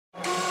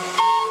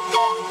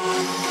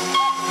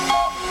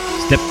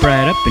Step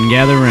right up and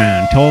gather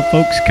round. Tall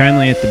folks,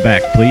 kindly at the back,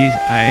 please.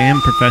 I am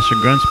Professor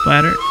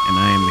Gruntsplatter, and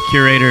I am the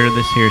curator of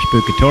this here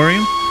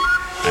Spookatorium.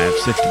 I have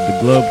sifted the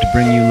globe to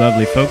bring you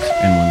lovely folks,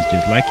 and ones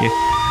just like you,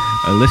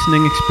 a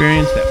listening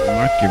experience that will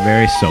mark your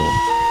very soul.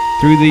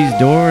 Through these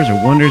doors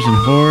are wonders and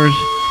horrors,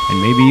 and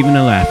maybe even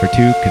a laugh or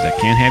two, because I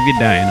can't have you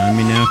dying on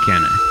me now,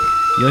 can I?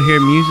 You'll hear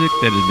music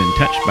that has been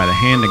touched by the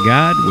hand of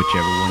God,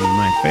 whichever one you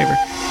might favor,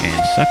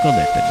 and suckled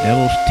at the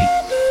devil's teeth.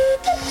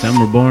 Some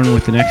were born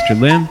with an extra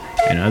limb,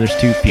 and others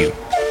too few.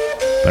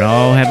 But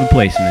all have a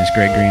place in this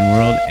great green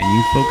world, and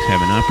you folks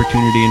have an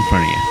opportunity in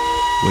front of you.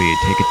 Will you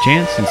take a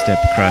chance and step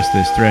across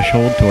this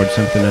threshold towards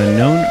something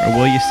unknown, or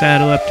will you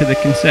saddle up to the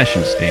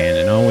concession stand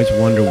and always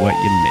wonder what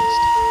you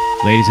missed?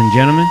 Ladies and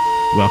gentlemen,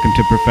 welcome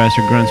to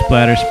Professor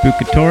Grunsplatter's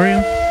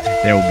Spookatorium.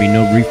 There will be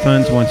no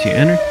refunds once you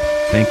enter.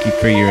 Thank you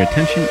for your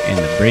attention, and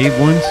the brave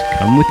ones,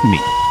 come with me.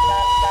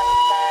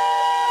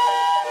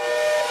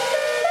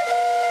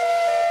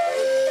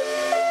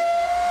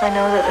 I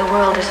know that the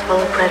world is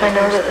full of predators. I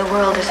know that the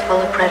world is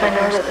full of predators. I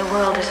know that the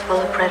world is full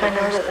of predators. I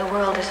know that the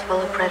world is full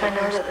of predators. I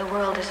know that the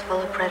world is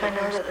full of predators. I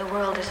know that the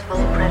world is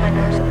full of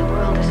predators. The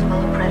world is full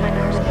of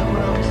predators. The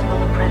world is full of predators. The world is full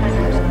of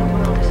predators.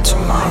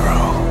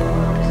 Tomorrow,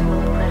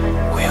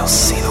 we'll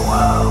see the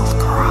world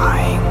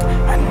crying,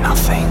 and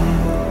nothing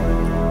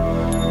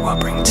will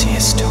bring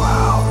tears to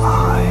our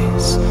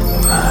eyes.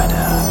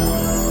 Murder,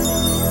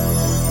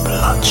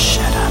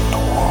 bloodshed, and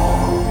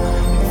war.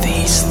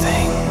 These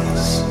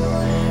things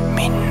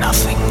mean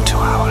nothing to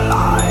our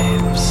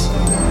lives.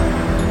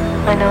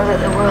 I know that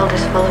the world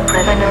is full of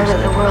predators. I know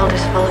that the world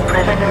is full of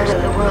predators. I know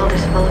that the world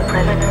is full of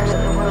predators. The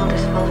world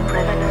is full of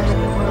predators. The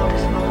world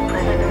is full of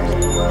predators.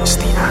 As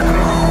the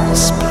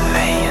animals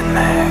play in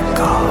their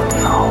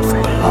garden of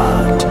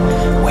blood,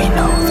 we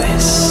know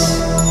this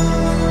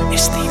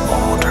is the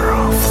order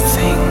of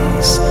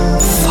things.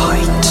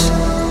 Fight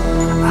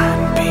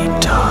and be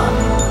done.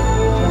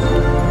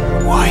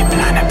 Why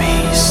plan a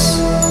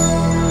peace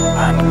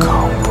and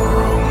compromise?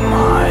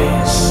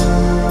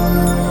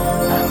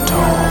 And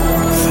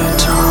all the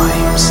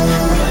times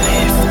we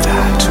live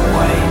that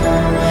way,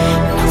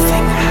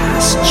 nothing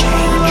has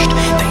changed.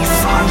 They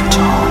fight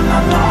on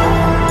and on.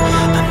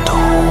 And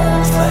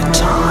all the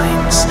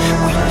times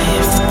we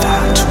live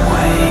that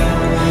way,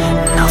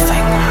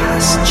 nothing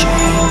has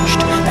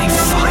changed. They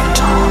fight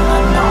on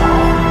and on.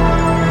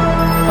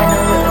 I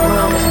know that the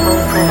world is full of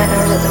predators. I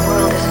know that the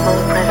world is full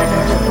of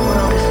predators. The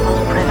world is full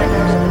of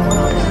predators.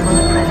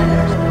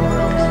 The world is full of predators. The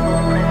world is full of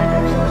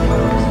predators. The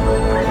world is full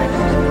of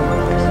predators.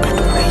 But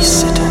we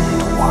sit and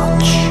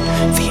watch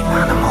the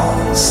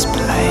animals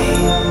play.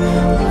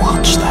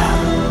 Watch them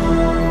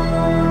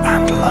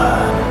and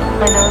learn.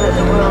 I know that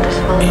the world is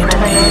full of predators. The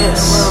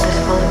world is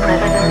full of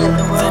predators.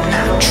 The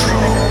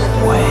natural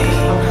way,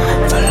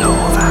 the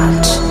law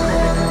that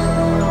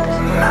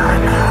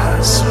man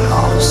has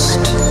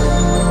lost.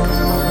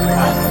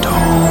 And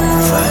all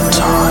the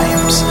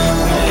times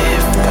we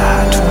live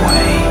that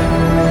way,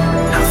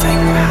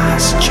 nothing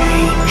has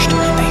changed.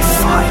 They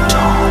fight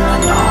on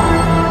and on.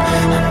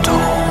 And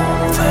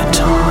all the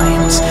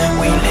times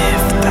we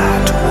live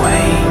that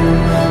way,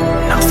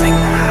 nothing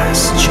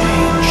has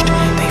changed.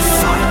 They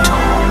fight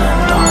on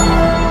and on.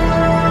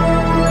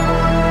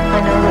 I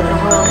know that the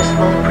world is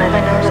full of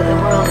predators. The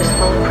world is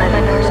full of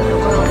predators. The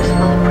world is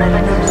full of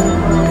predators. The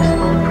world is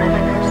full of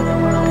predators. The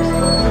world is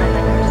full of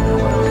predators. The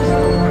world is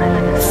full of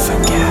predators.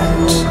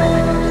 Forget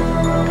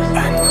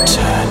and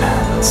turn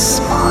and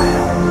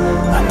smile.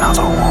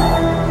 Another war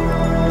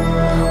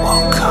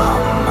will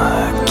come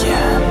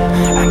again,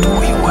 and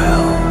we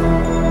will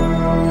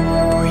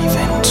breathe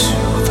into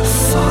the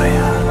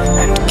fire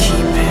and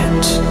keep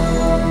it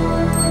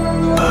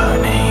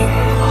burning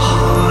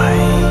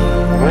high.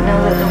 I know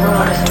that the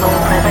world is full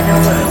of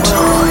predators. The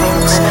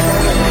times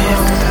we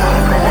live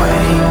that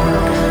way,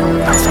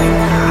 nothing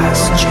has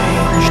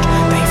changed.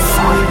 They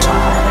fight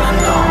on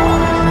and on.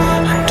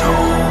 And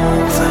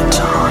all the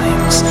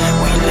times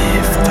we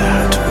live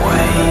that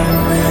way,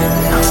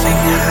 nothing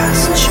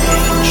has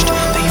changed.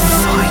 They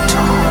fight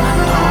on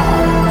and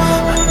on.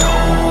 And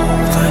all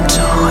the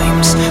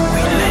times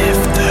we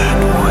live that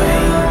way,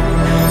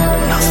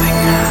 nothing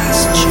has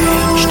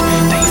changed.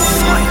 They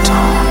fight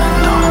on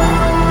and on.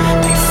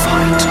 They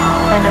fight on.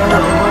 I know that the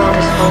world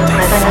is full of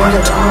predators. The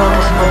world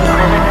is full of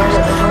predators.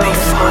 They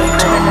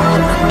fight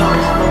on and on.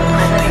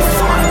 They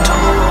fight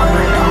on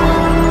and on.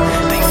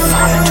 They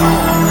fight on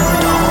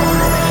and on.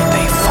 They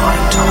fight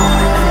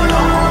on and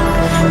on.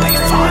 They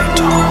fight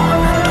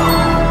on and on.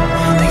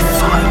 They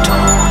fight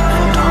on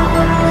and on.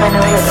 I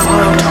know that the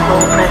world is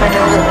full of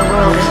predators. The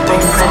world is full of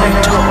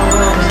predators. The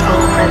world is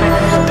full of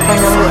predators. I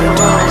know that the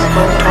world is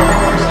full of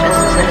predators, just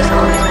as it has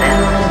always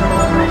been.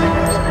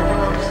 The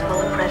world is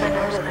full of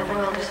predators. The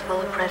world is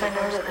full of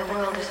predators. The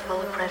world is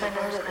full of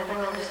predators. The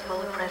world is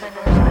full of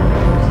predators.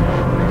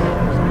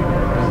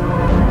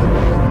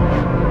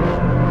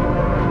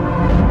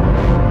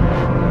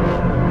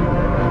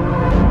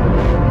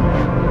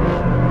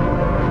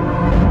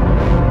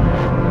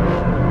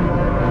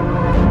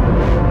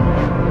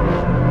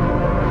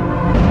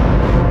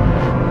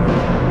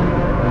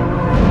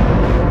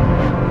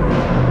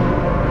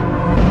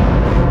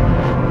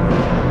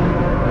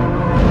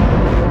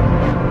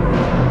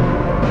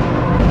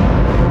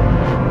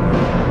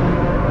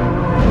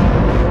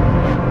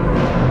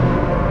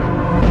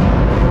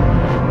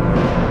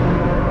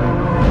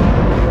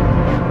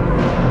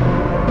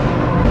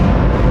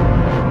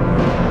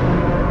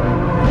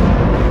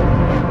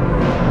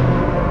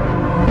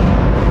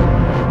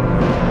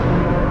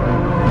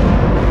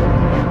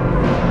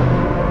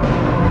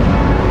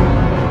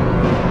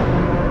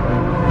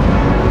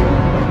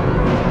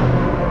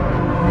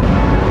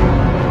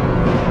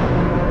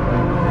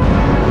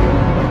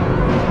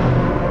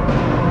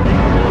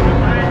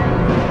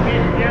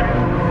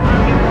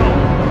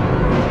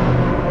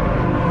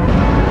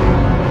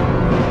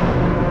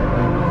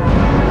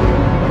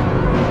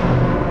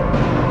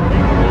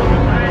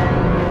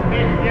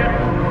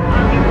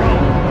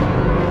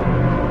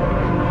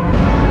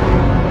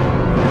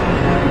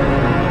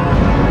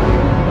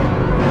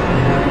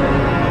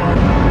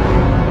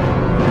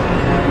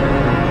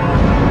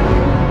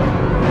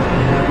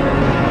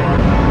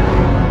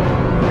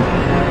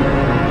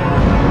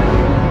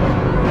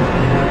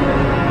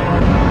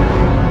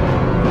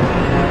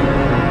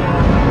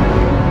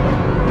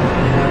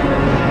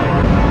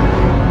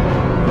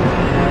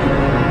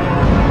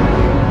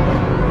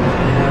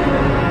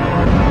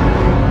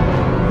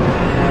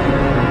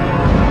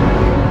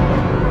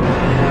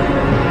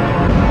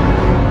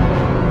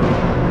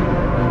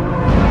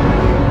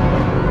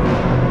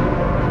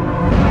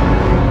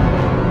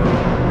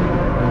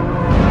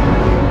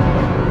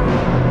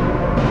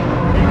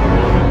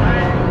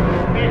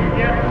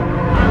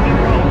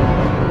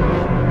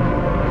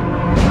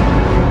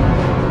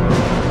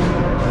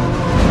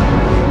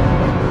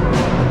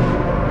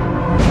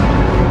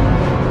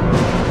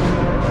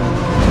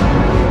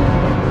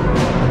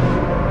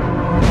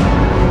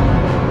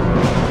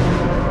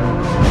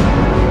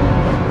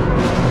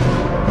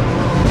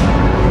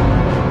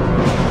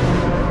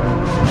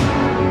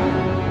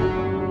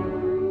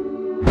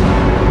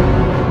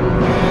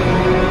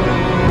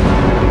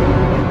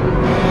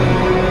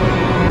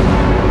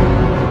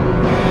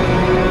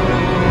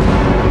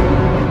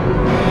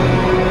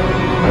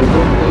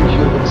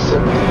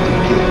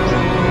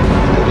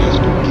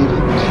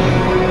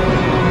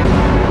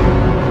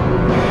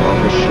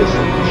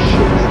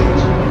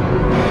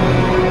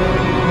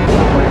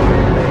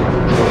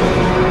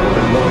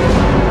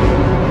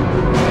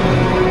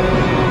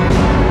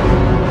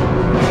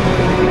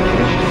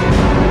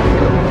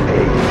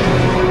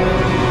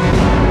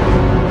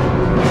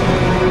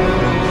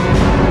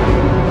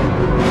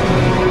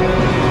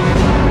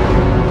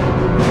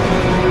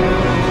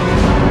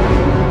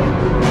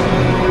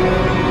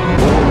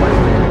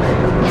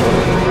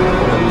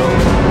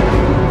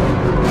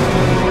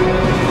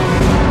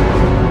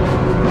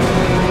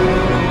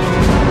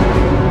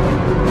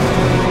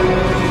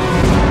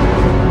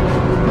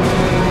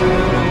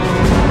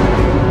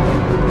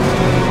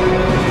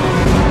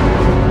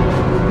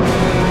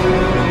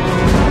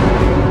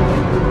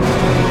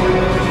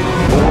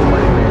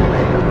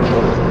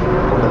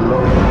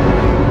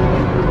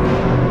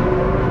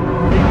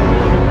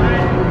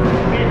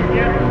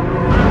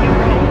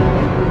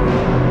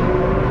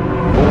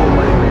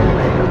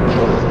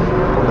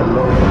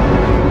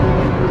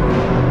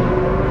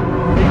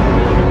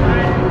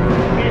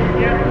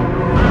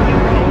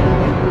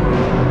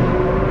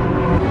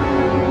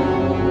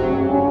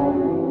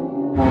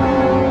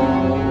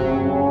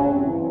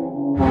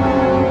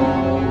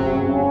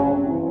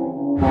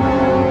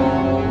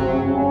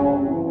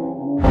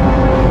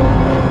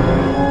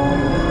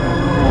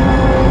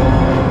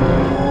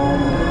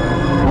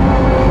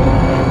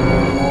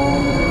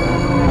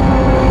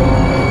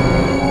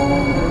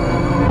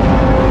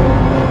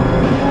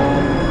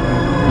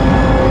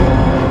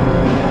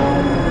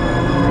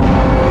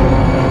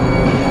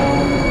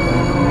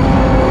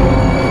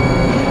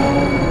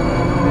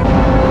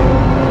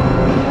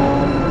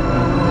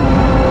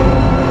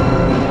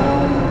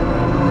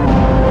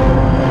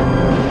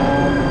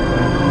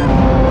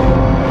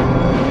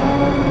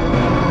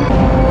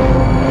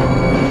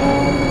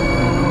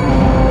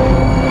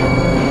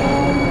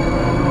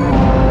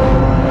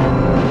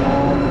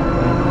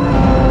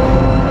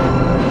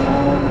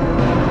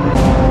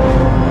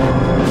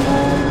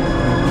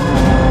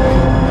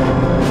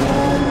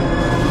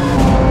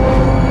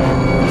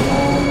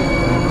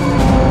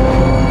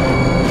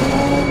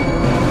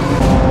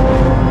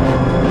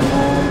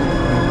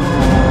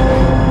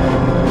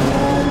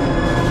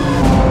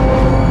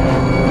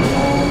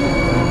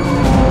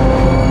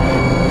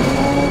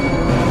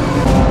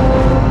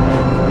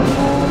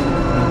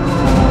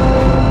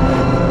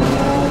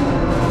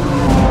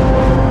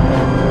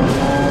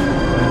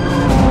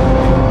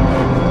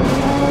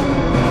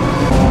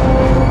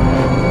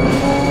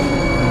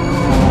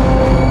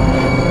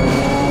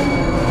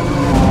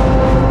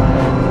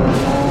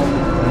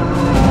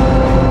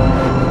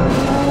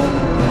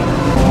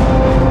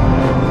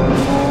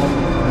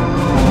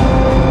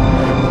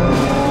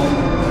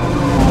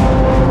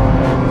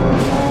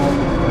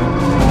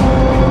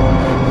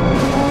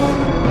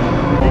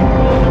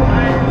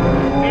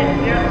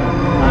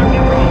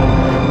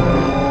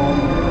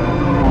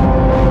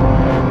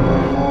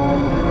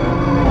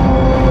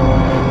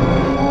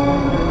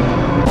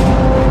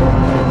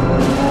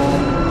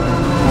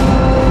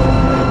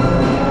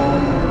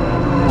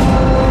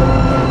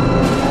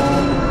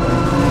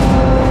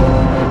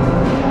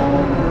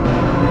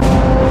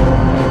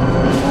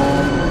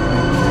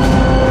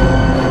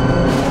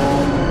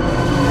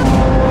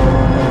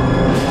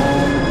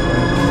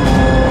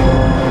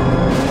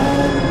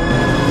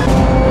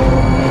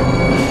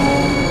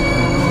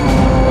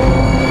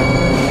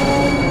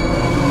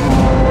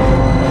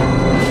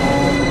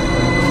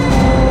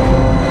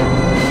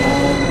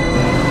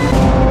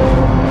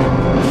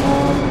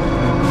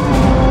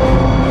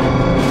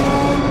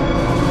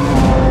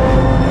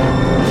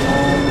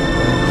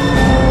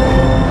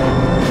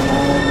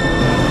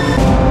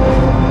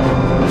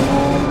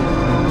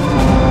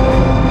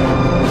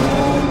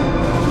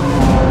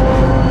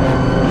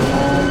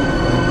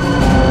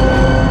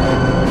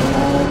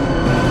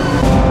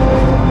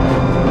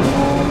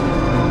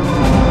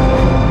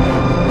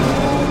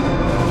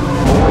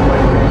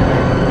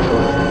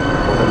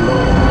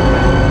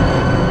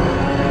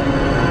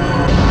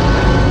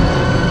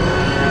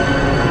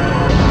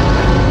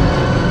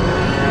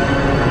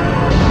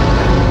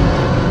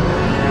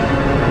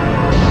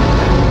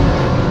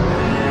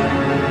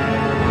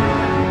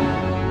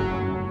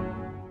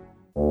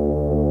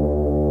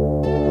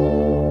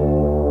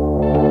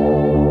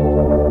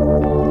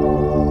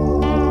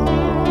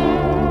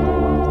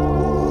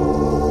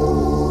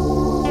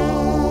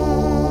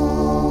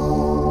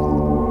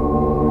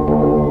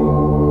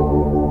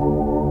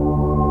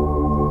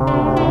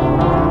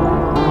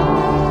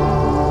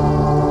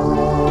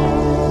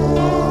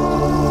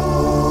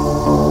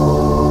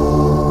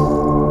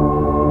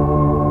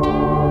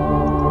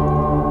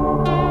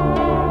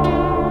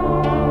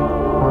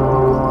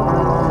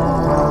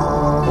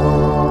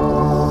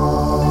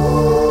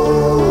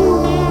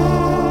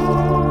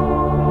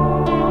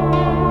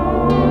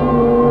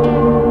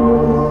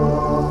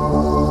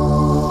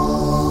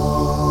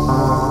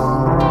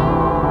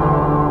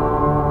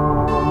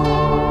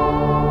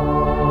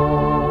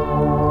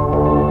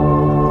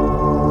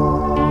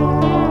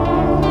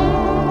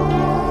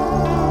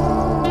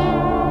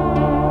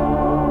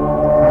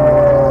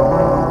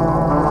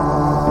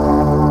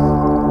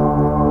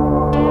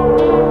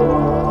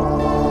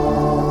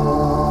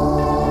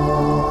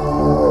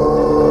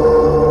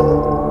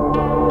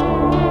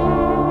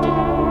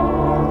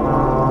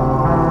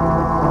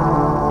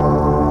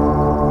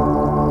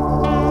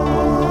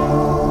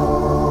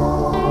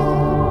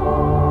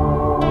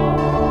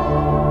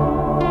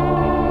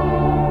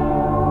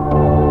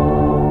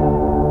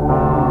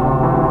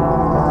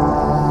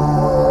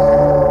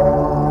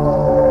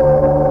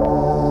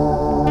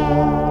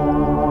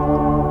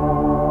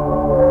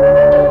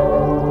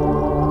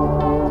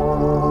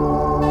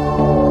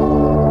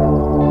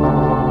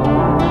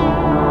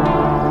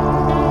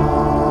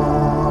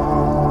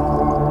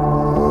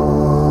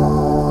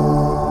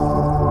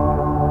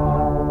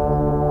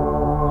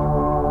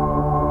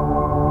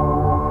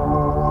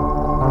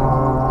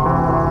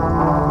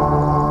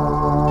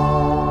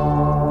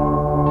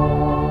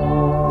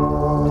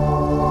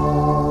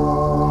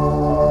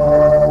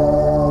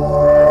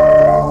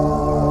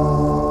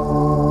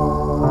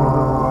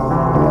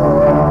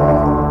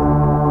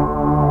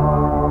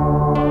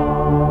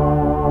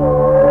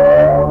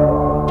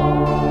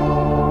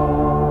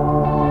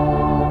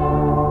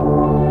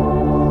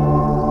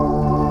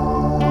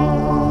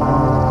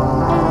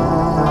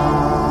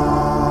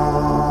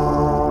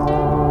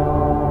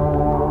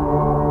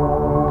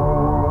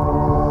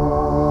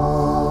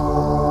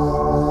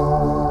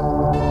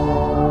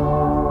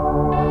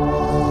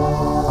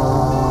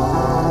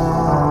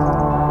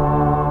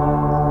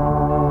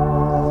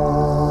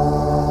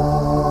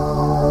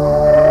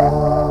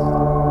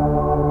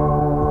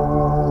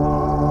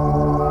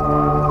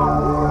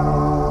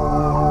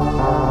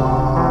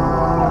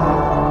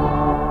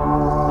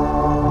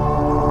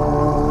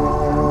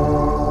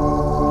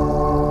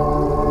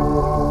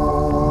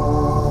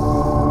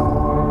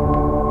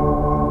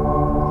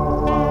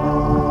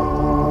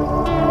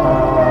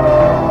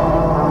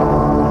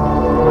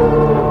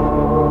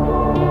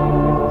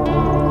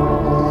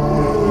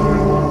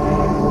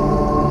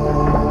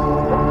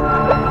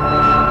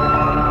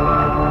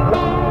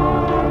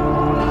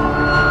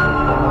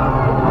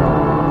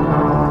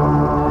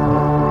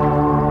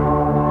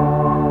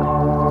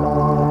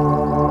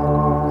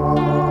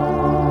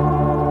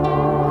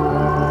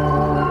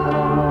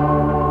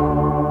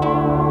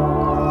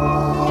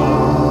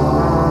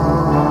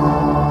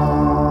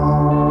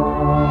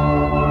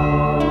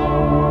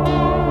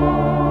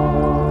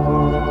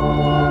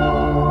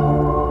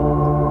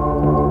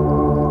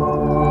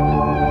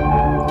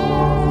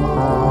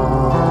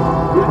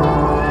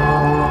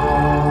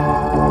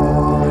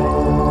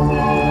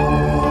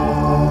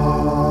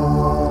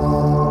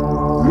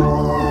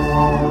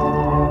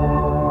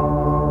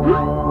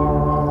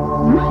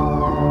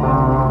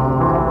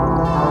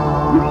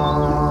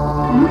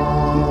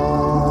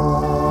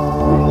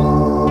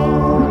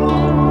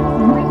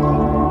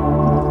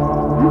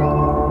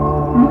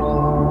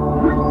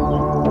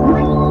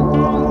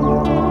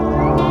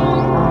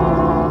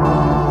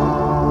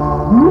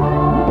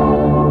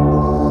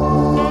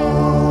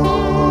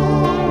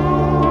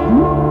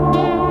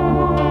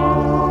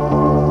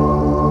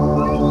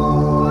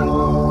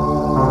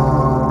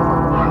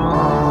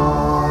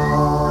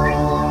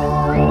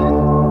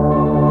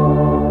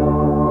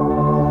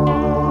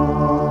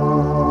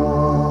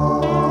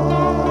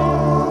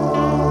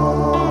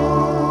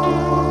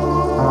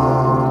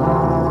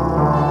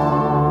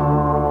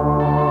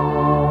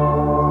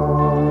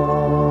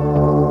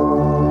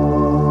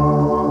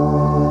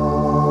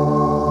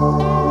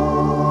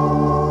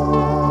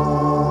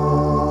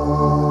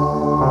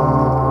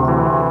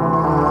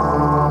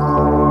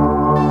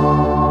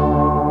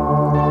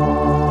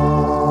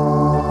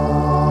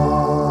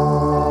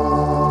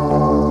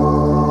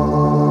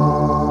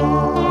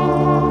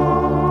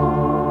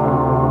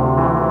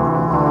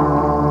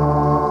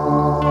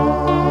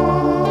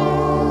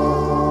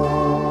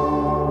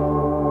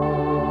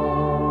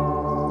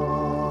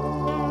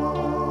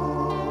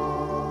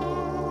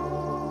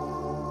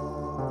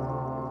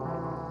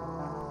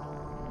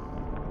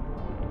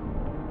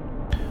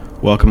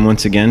 Welcome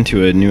once again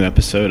to a new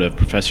episode of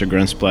Professor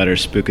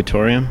Grunsplatter's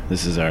Spookatorium.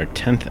 This is our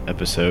 10th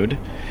episode.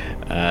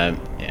 I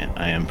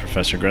am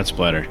Professor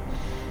Gruntsplatter.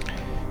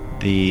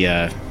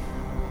 The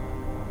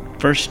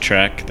first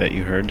track that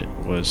you heard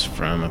was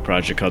from a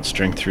project called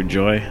Strength Through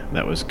Joy.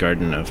 That was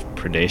Garden of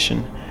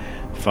Predation.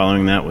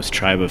 Following that was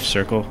Tribe of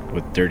Circle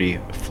with Dirty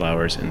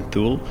Flowers and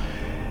Thule.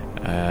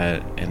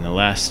 And the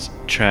last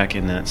track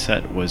in that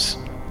set was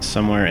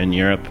Somewhere in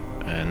Europe,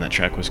 and that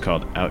track was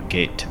called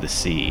Outgate to the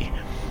Sea.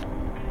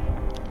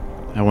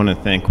 I want to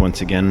thank once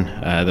again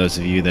those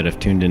of you that have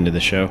tuned into the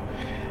show.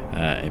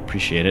 I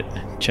appreciate it.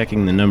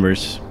 Checking the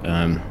numbers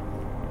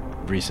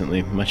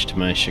recently, much to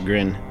my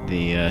chagrin,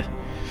 the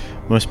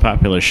most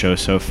popular show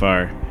so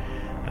far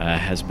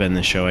has been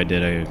the show I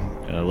did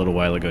a little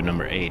while ago,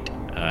 number 8,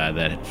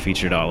 that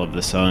featured all of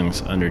the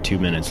songs under 2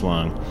 minutes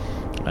long.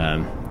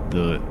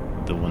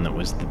 The one that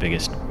was the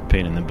biggest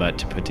pain in the butt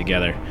to put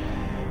together.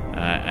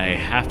 I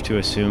have to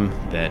assume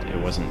that it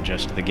wasn't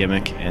just the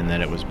gimmick and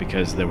that it was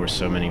because there were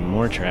so many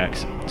more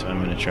tracks, so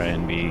I'm going to try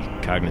and be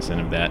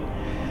cognizant of that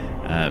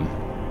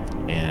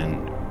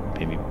and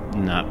maybe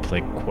not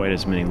play quite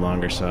as many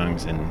longer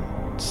songs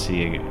and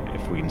see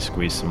if we can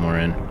squeeze some more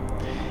in.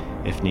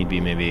 If need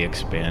be, maybe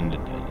expand,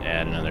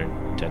 add another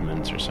 10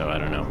 minutes or so, I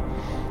don't know.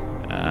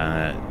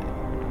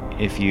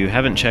 If you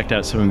haven't checked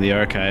out some of the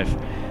archive,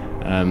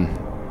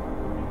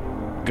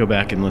 go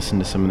back and listen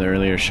to some of the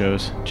earlier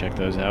shows, check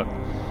those out.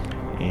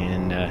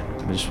 And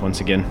just once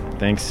again,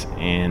 thanks.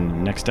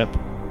 And next up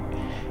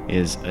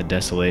is a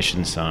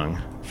Desolation song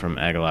from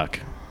Agalloch.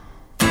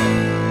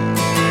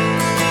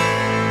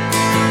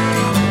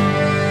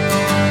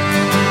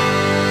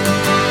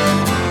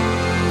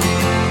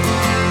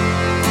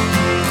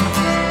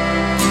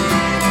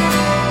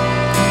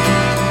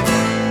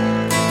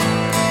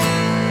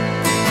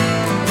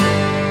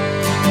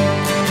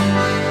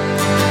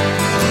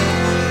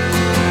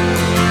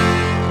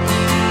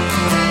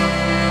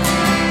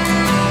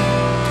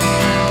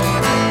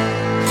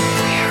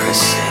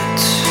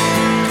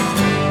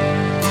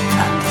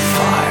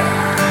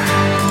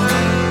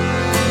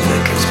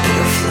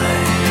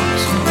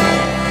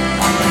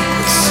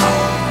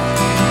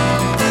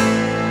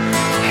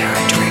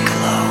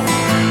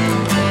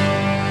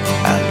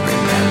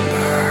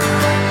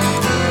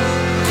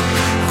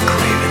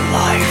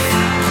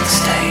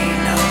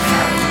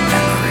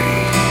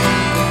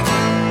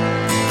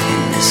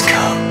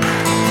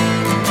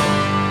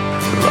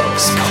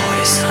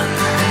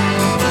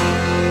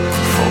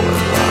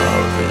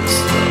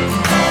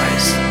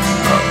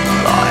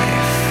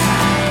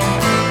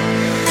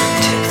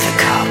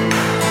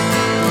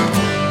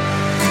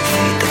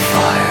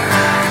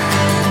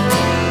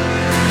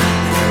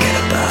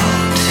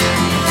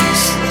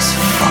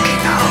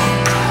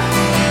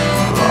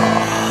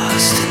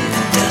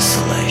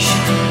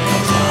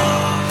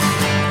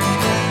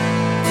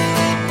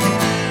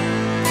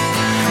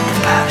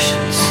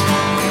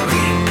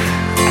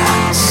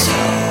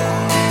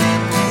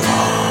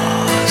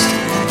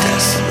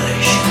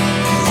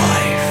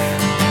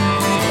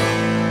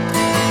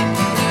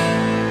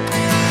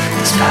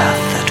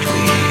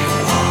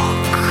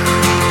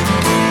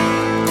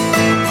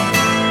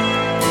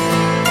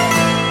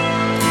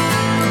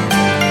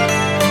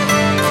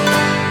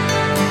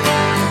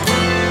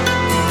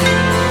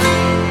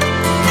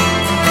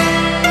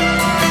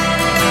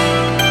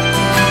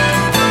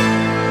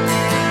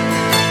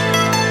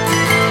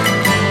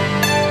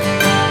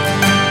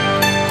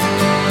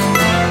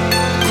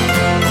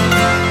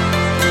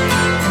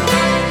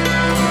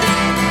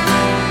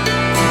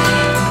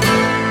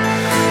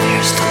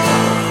 Here's to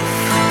love.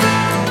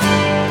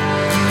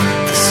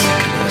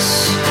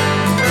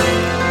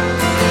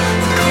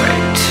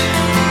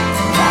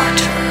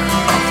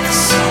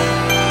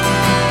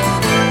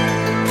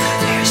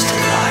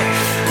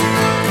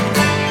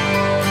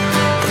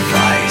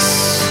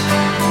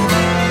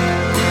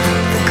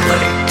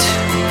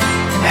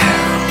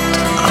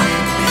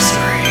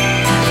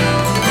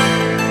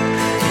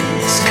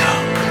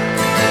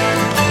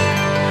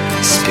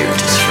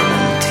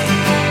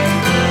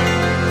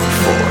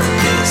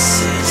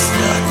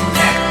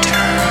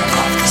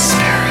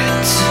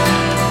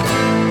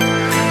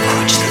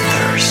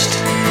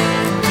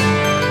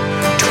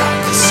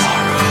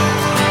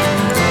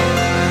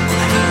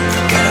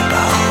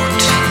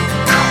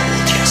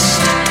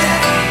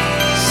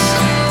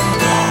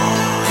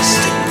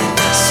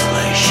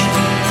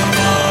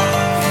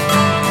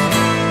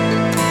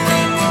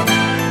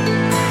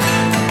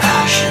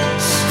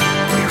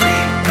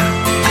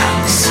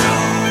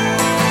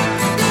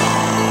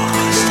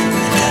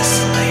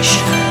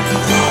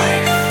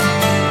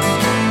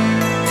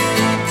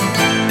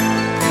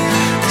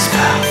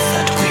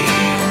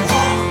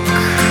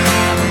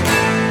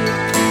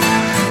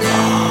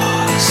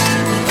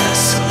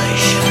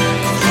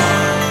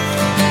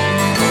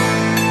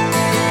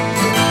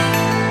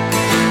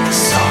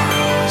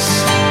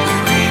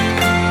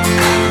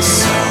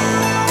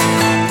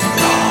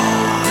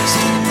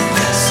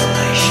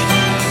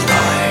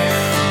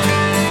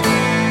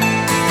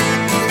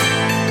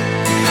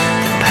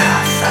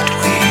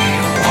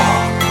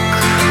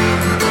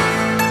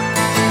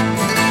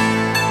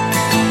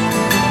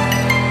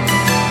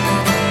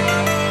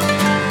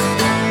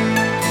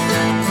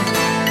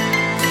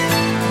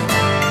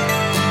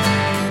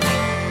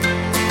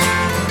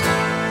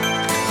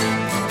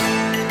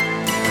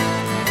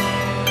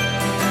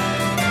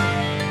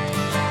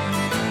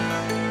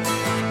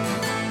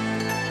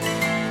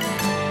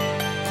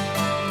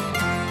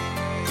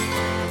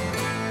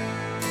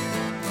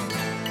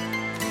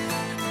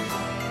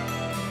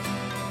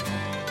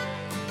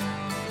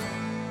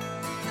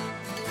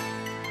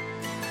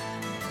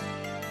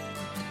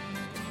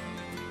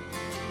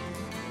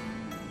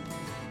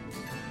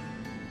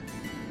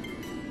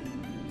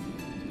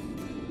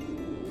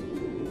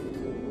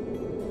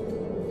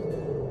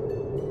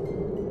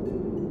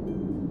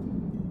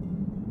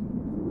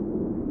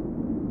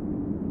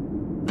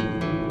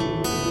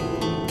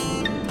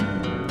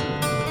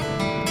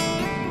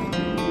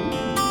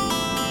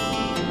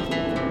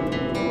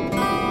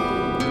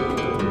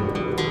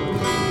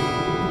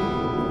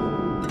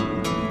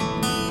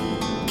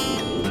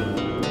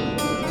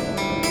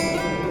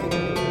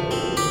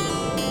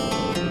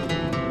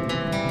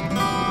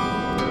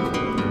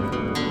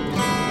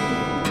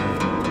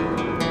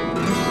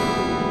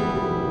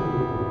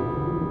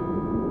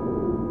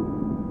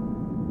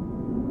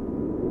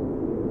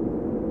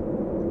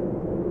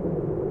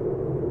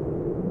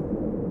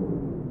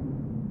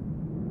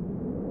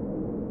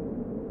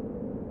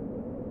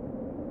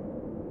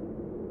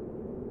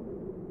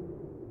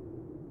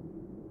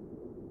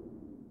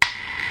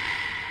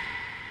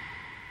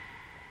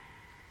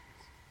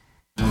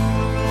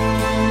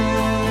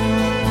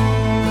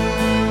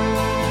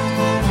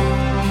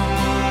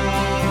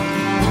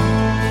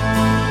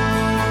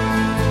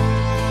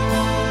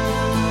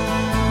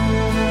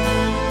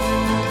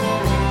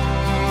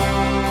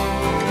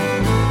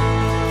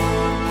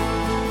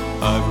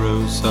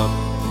 rose up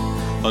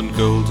on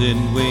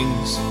golden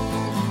wings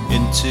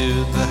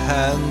into the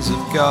hands of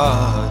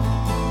God.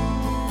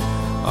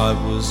 I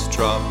was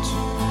dropped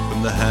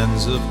from the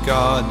hands of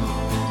God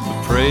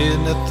for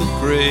praying at the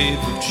grave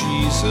of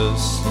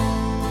Jesus.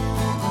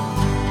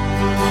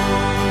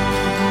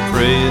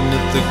 Praying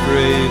at the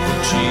grave of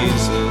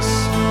Jesus.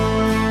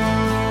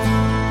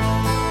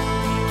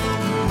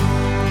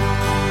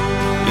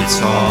 It's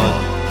hard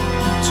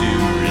to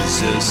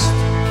resist.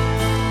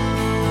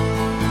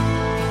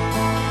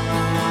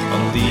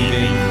 I'm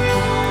leaving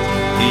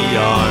the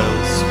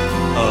Isles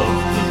of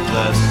the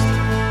Blessed.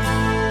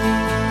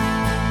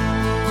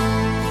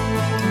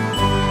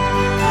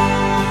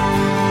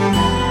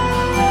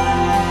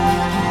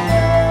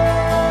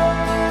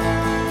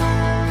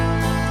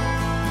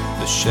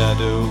 The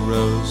shadow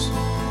rose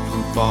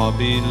from far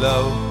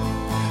below,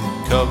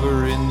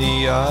 covering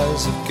the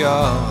eyes of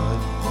God.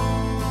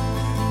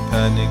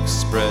 Panic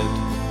spread,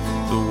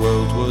 the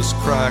world was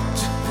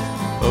cracked,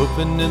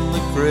 open in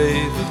the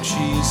grave of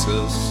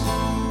Jesus.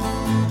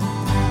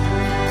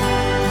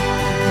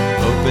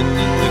 Open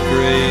in the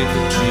grave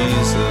of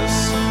Jesus.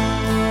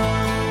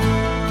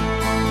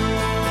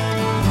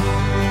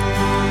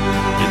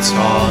 It's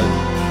hard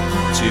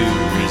to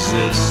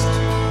resist.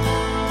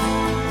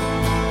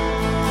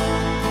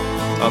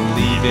 I'm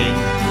leaving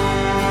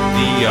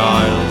the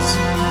Isles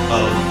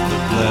of the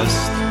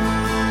Blessed.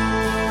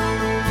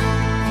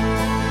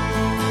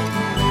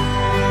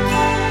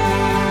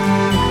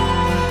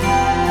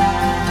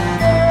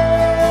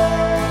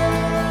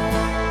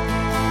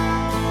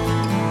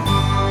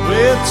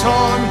 We're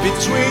torn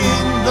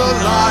between the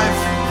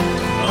life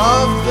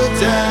of the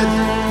dead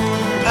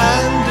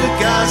and a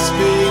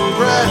gasping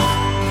breath,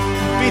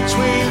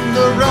 between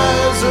the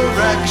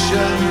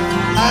resurrection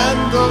and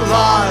the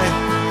lie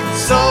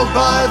sold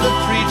by the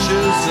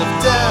preachers of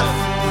death.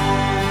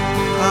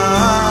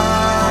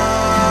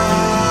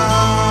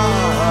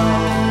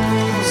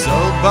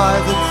 Sold by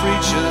the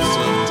preachers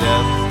of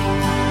death.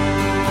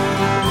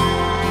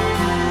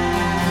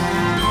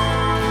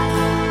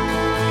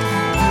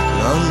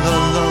 La la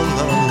la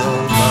la la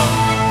la.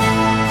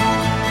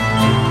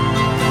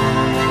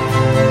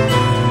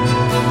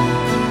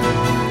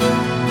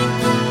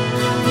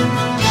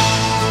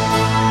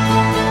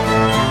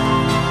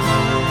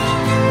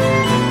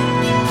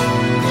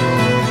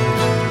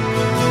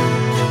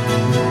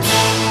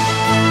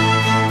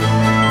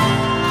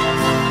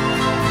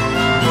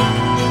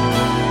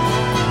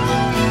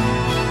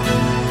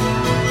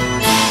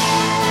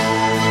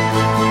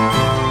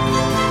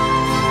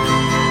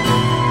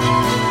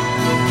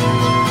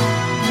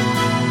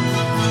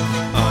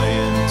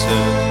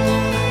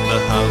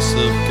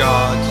 Of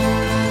God,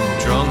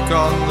 drunk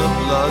on the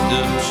blood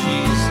of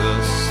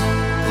Jesus.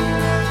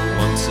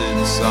 Once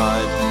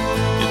inside,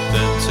 it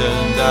then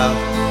turned out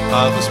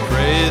I was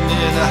praying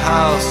in a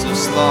house of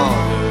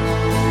slaughter.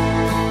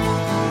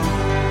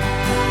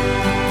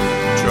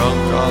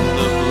 Drunk on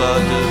the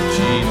blood of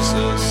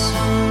Jesus.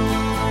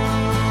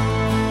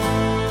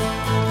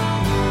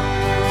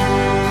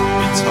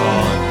 It's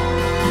hard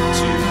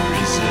to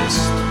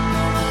resist.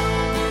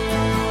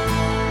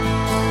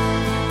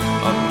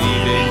 I'm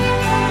leaving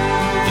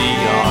the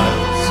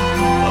Isles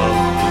of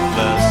the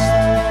Blessed.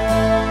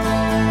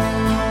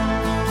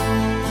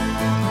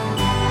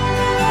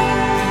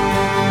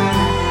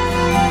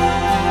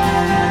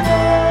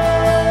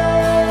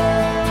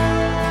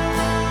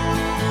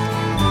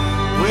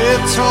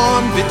 We're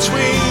torn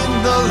between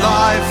the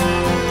life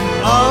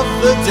of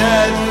the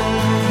dead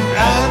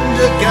and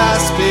a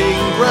gasping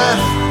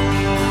breath,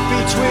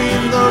 between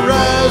the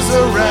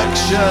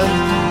resurrection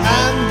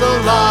and the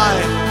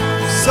lie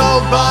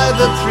sold by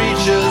the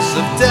preachers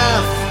of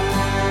death.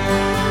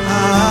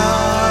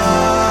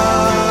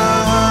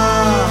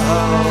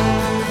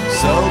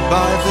 Sold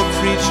by the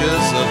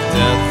preachers of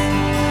death.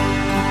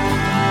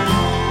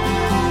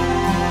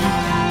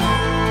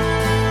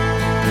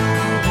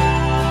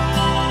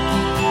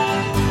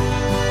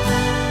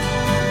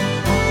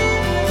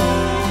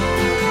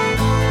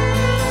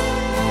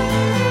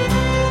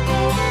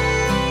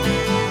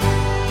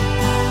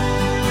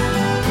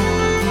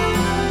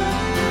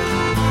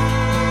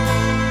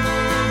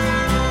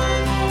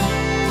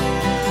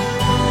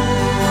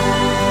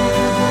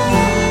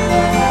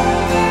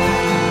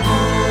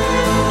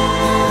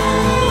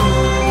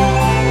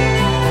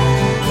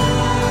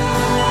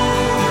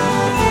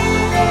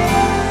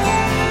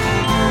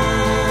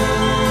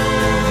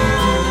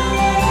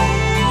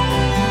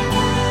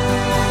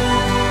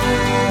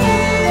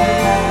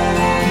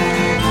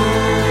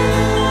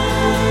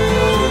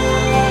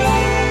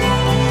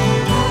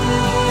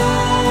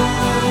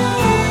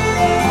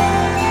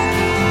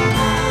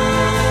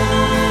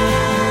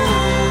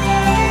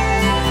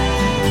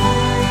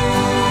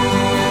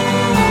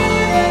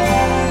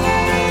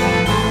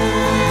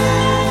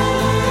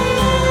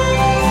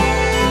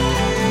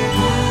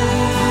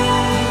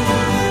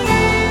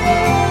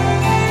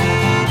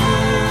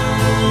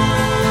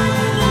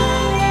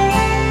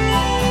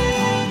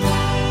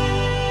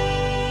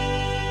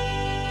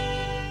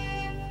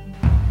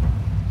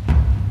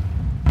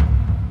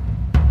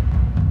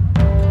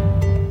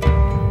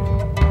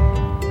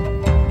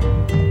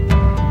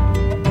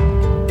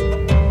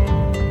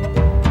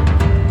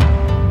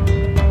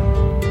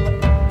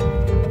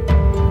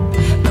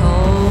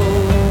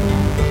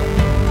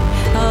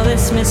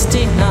 this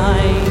misty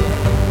night.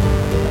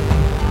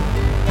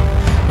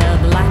 The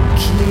black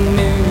moon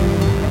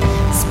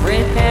is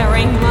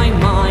preparing my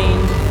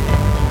mind.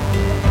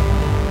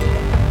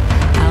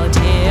 Out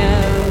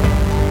here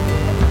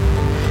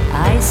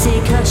I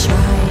seek a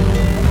shrine.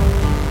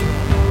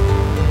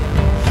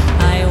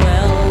 I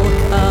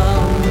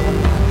welcome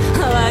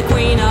the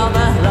queen of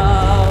the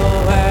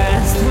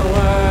lowest world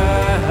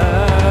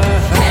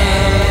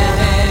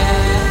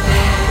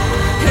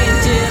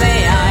into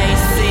the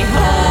icy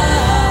hall,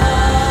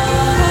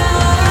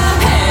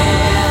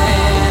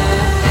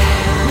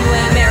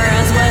 where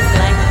mirrors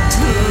reflect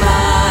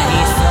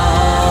my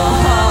soul.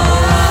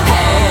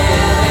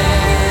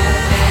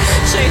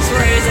 She's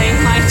raising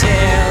my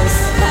tears,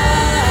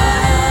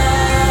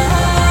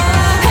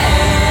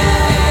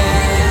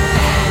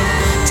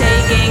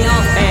 taking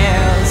all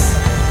fears.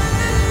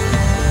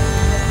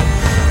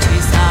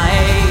 Two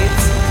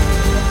sides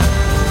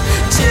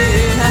to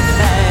her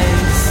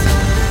face,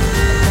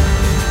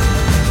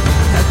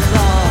 her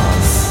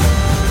claws,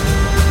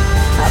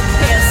 a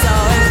pierce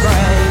or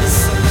embrace.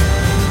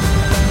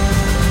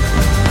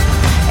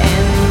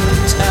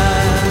 Enter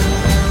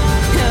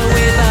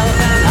with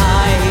open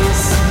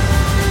eyes.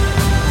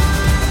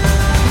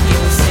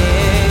 You'll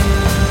see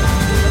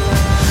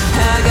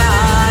her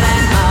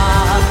garden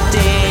of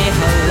deep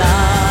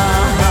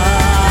love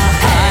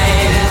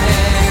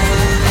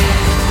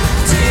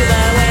to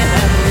the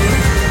women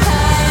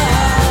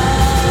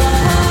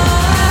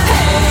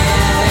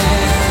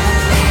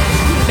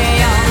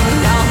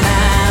beyond all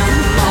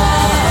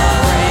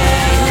memory,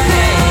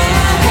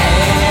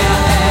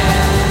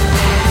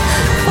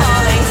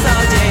 falling so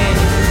deep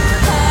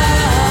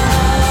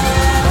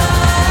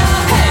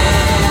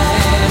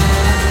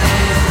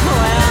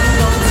when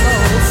those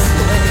souls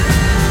sleep.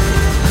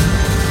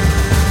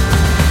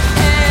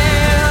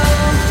 Hail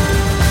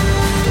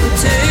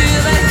to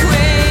the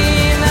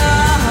queen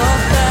of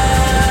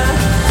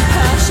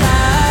her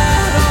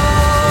shadow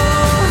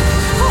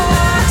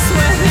walks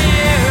with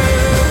you.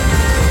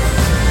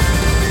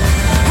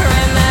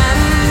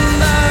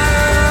 Remember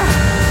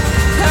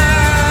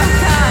her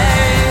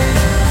kind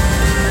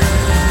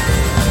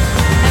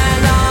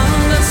and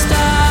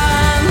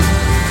understand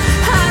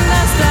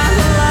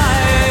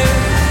life.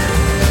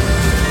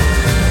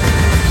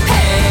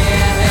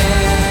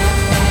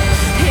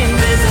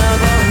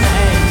 Invisible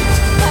mate,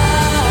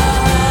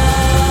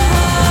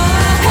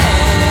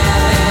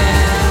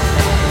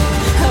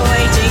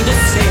 waiting to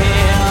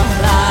seal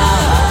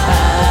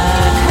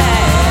our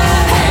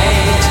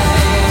fate.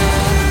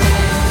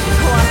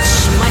 Watch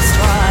my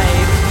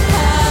stride,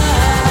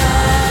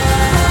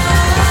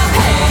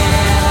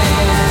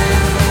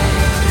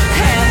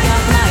 hail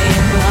got my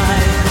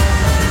life.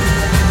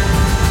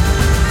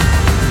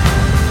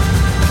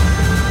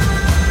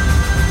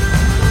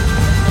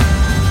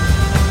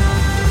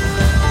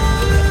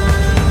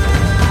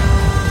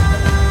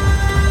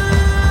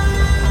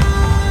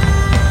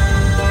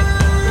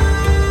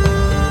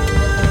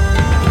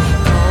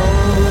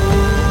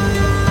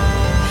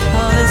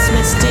 Oh, this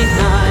misty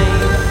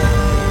night,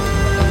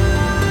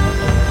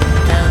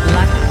 the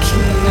black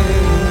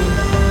moon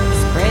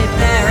is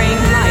preparing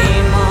my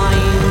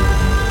mind.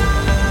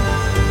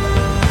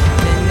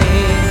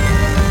 Beneath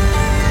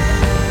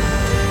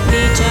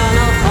the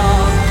eternal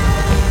fog,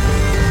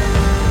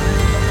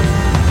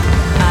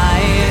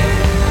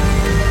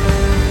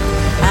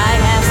 I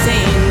have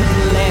seen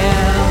clear.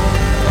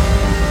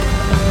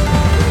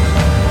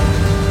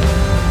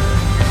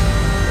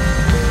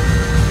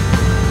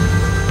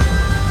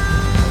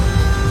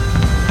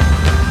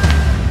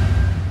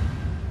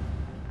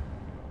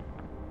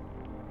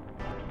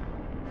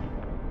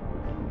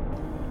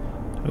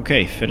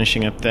 Okay,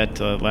 finishing up that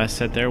last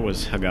set there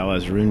was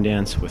Hagalaz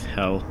Runedance with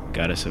Hell,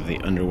 Goddess of the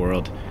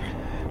Underworld.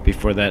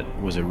 Before that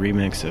was a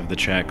remix of the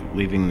track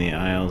Leaving the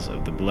Isles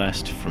of the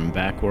Blessed from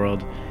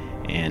Backworld,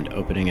 and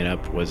opening it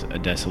up was a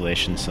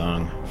Desolation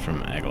song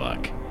from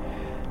Agalloch.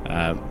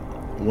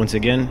 Once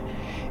again,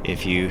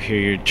 if you hear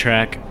your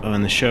track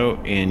on the show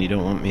and you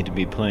don't want me to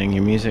be playing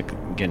your music,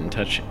 get in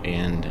touch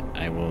and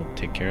I will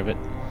take care of it.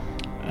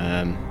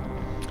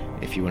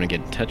 If you want to get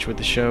in touch with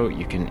the show,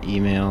 you can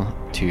email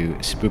to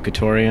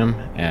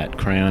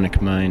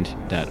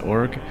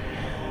spookatorium@cryonicmind.org,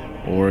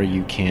 or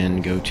you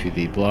can go to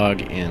the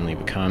blog and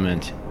leave a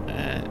comment.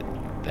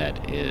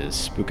 That is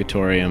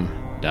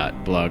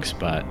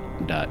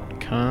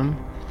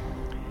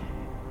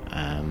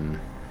spookatorium.blogspot.com.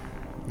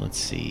 Let's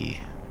see.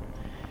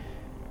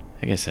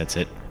 I guess that's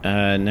it.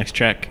 Next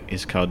track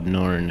is called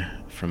Morn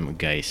from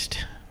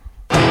Geist.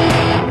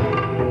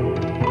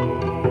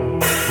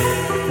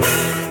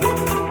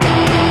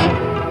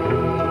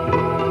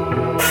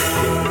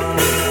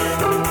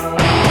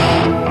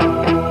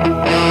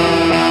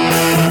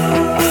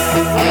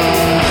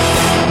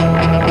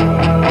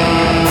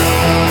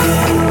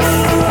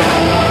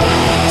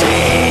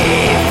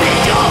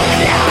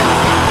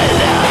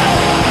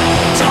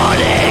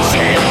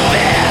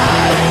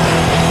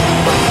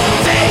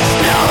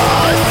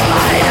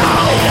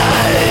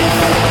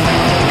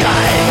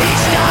 Kein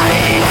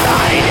Stein,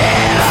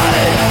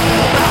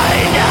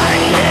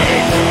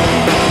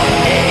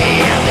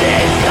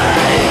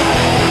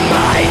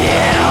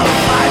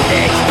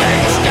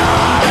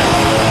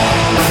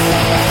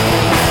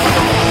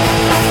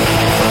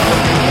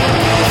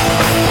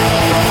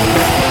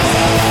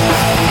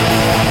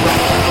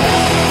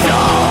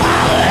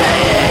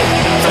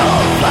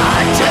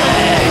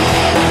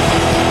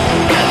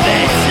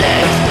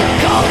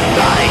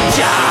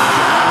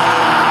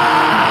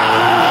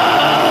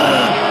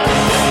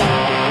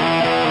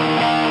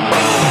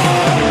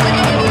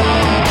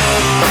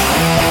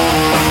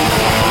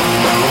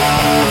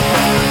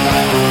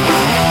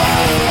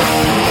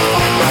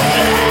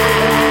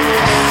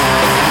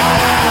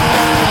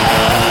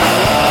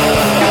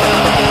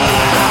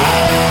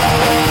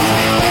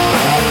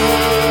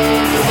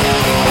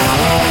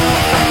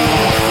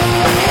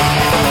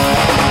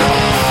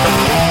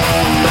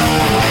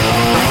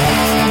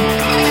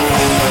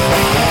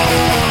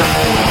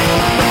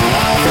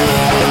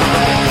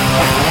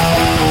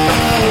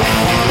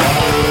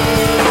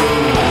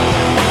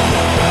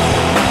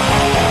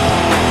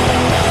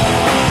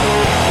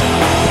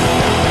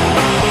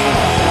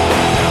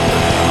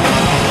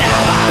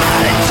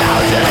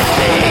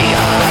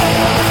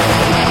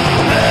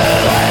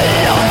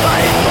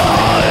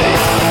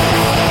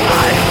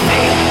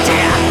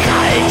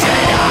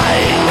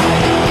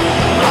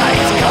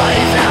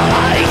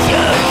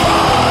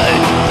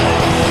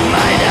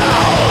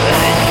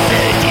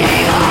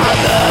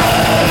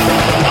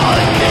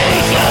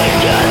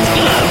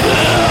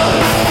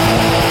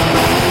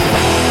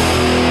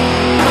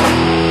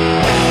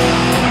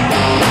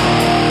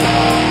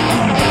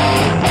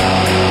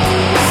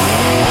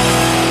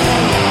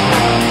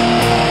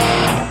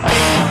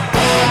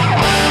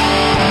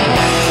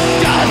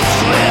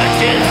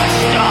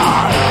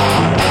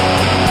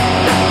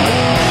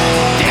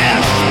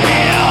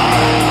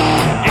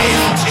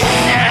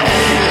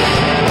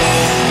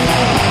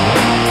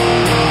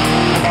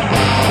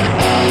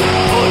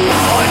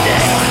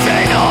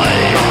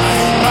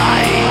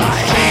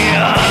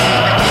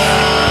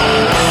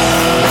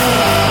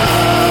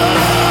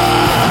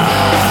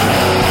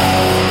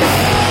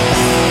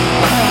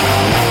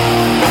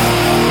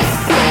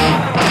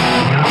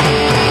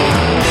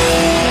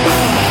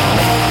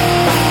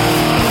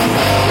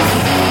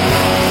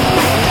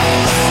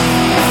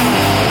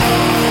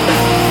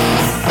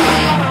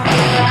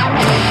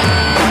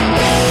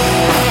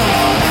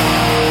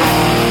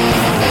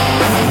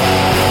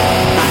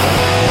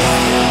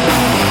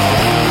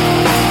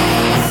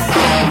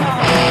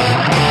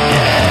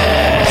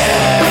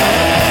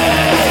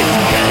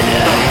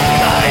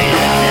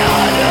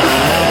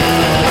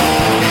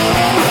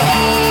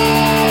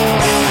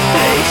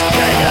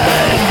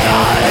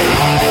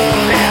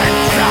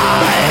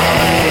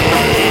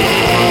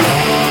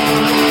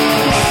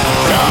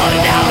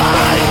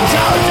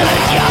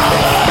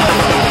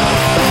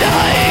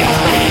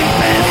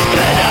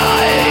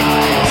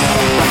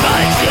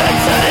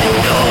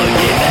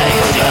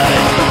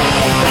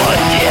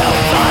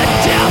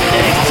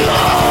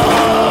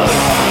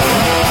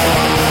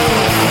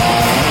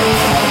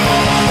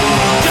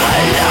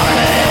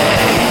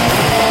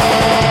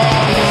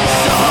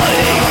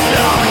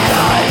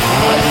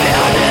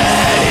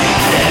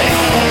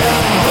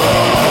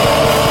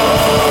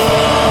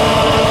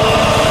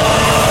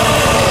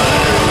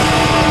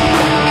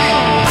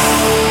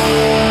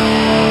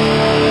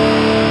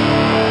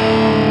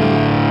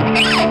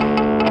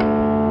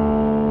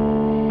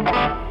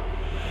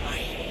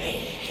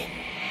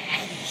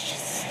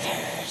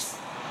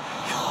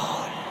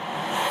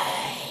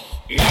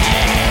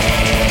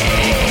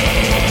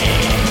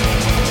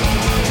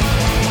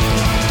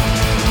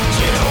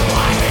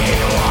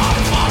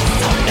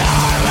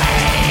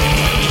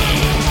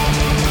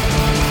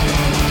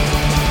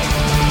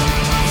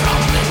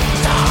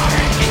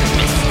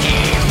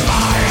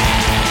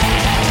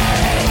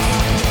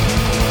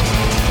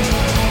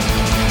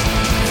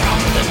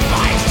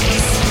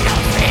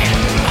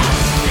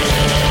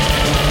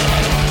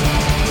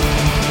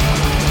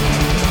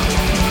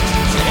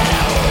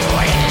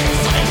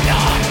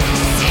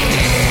 See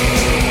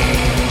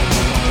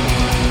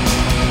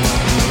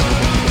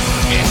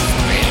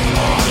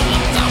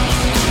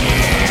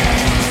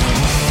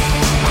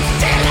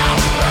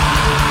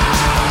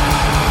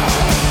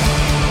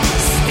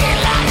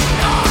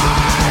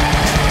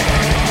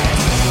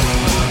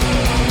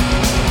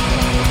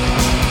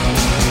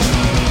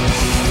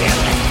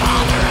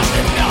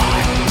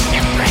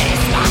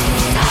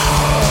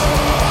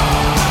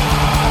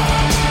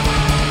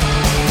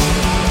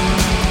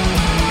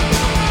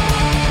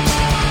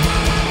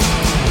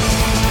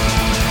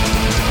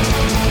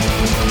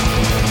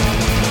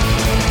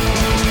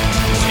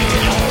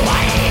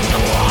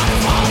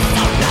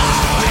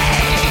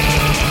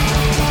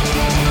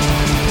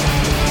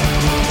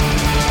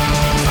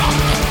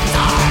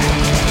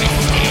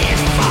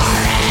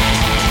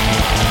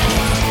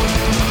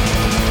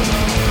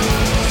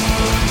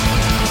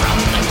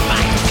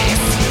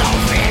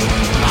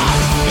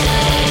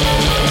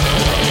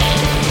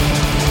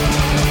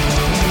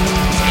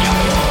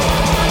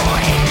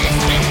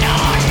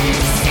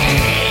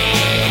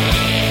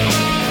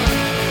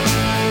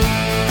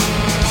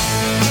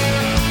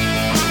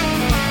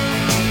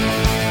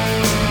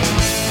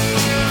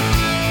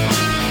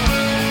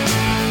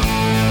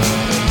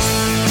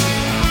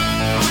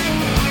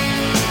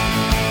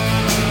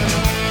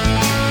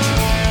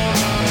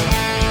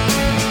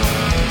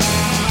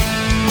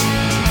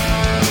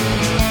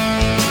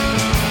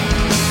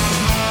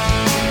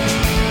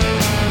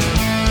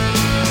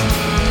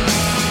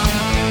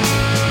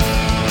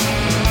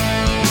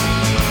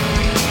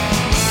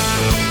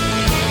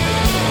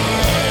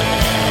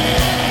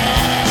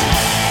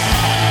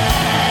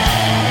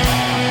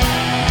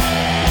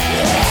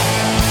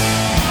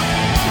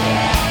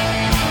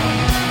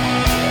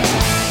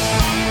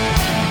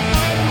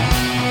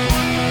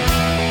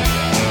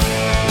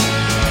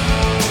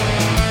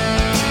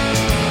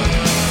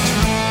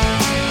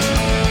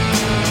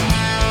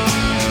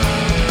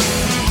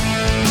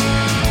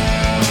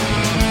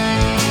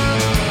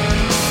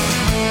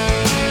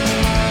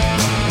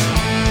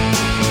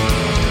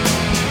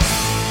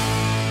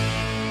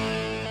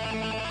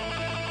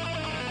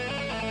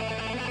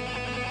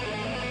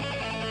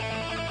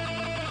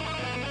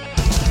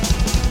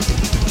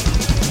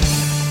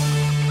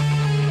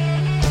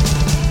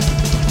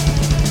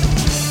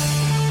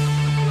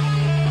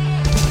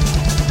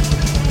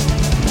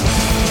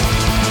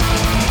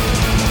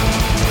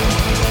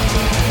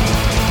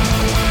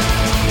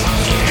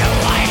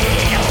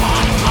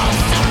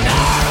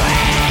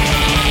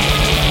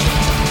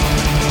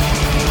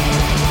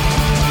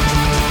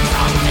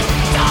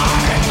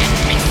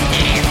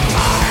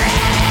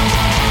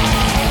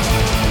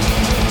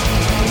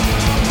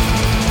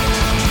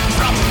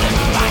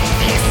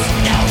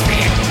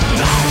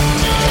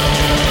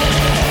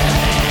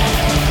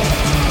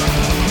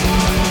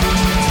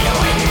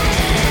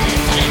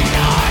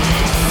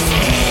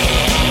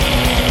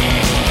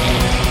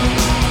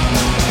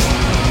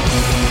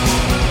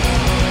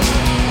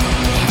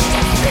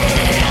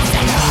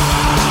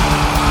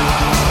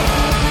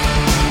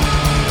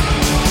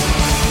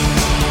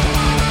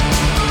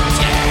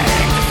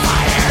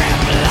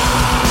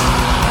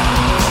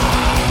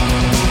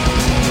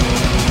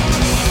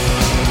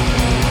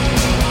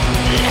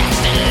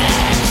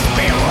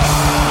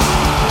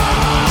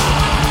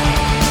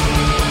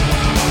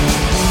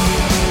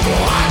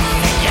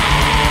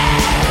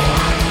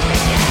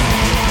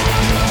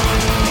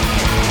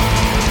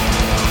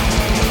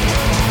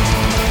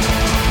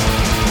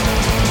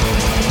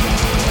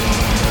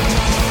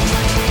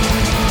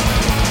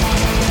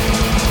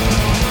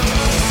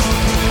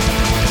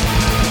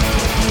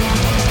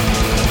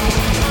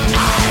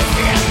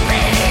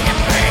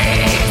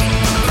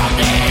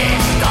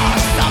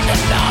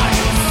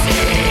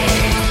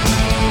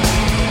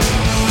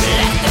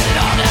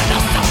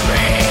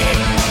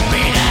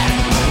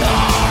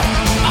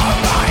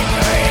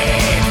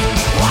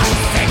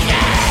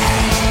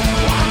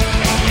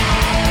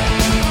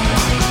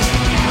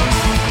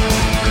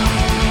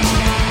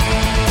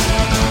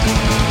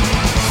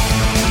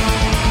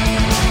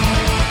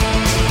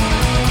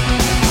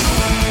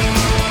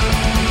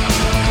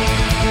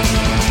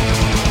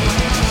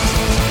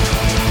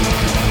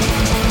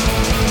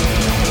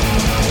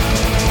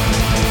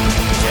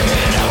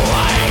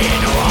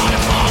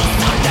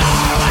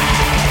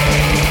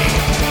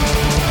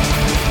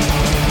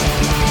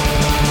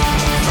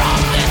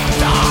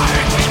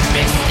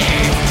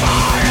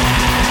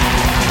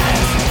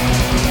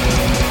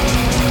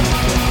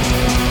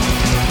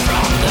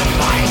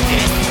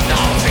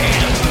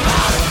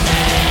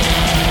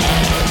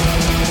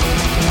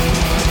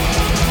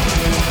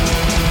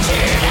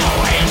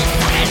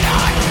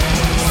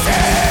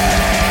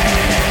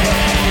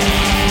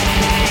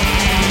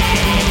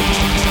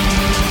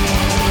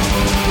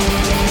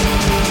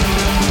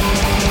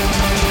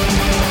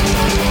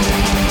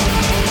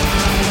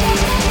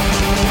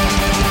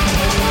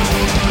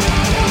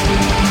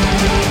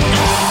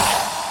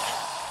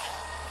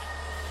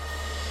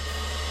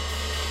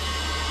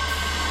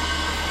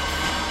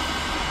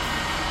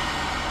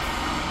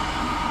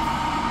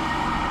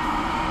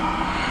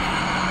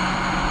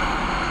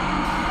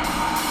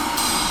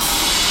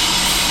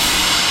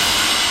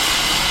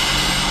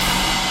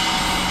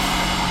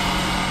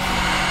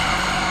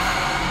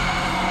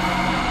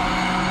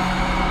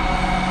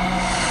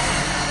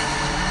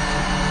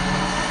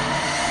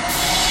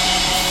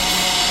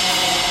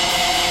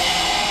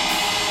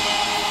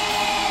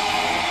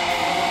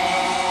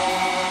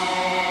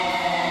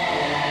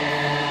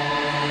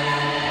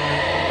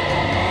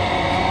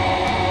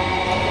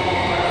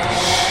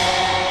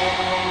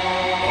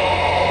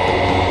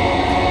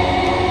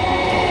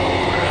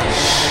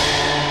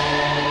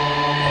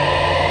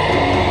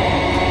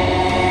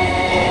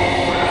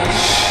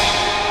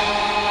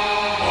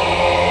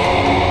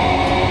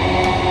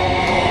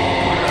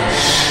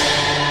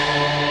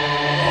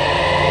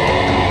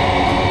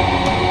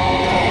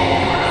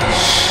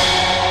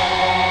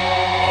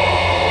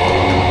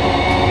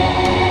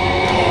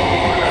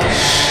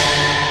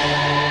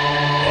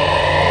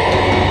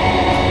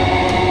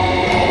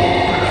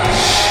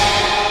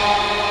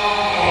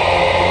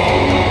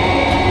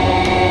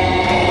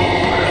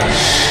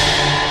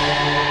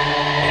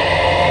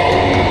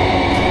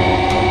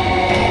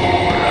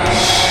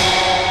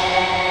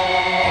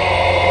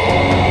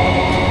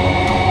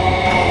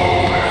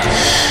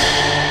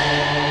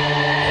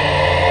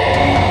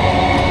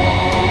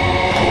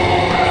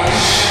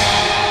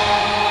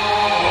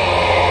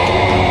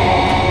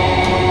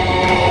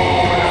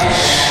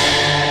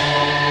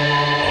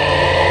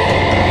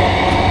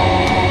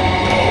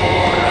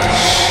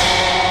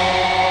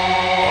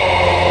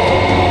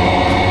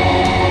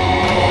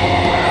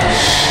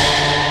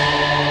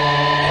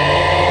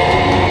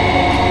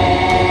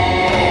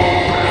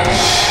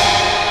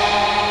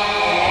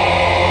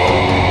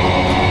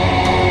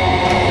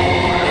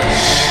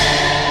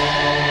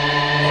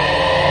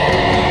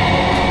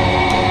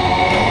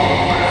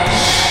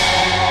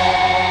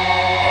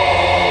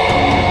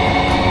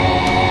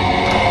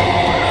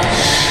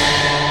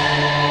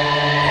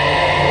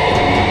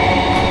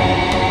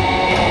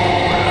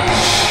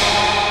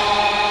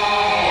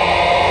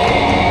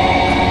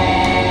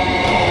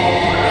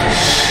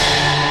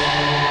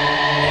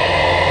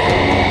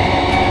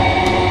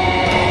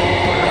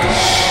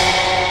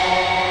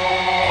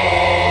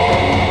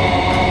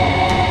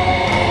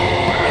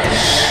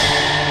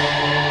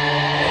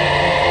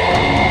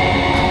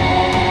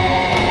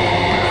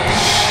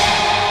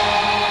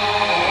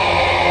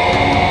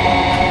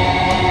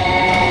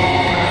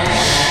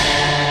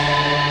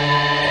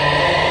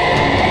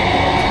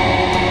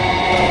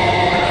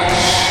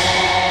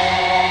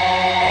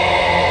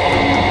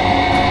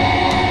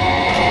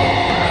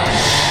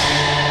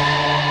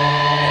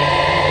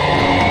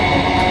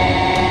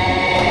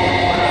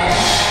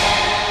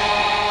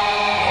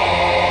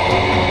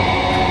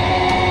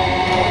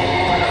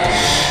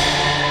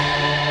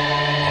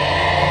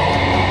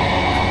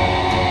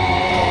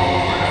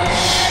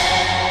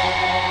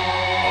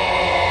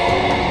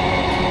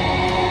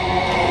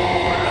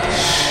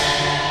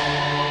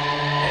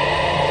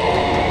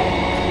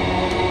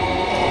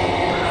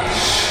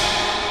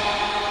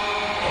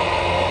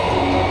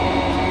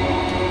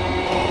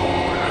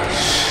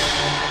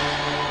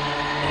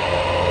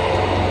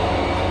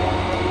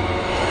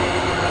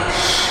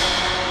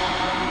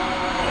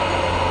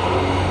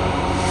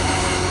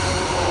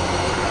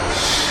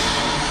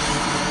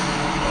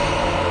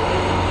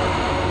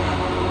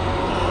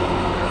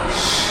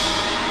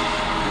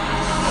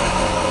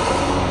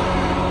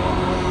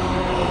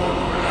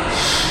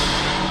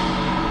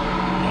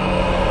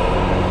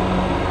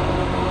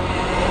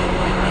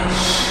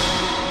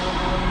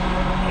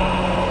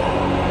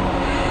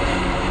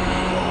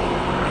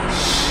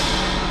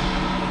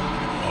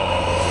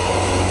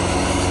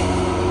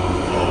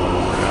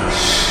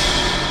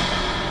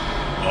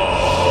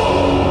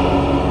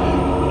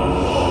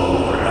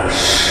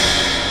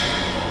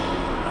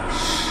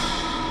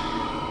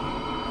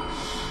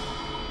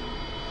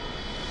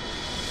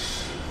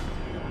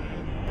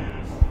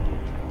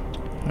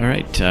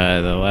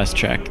the last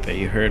track that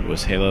you heard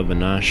was Halo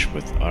Banash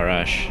with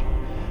Arash.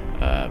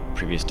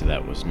 Previous to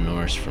that was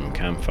Norse from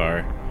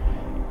Kampfar.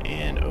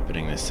 And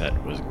opening the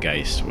set was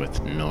Geist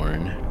with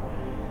Morn.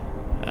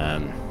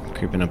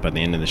 Creeping up by the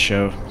end of the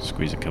show,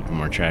 squeeze a couple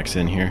more tracks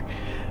in here.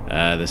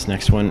 This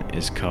next one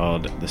is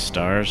called The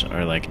Stars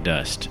Are Like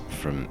Dust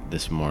from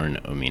this Morn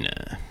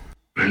Omina.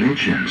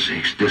 Religion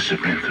seeks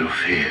discipline through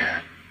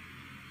fear,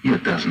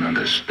 yet doesn't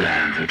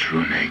understand the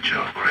true nature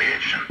of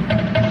creation.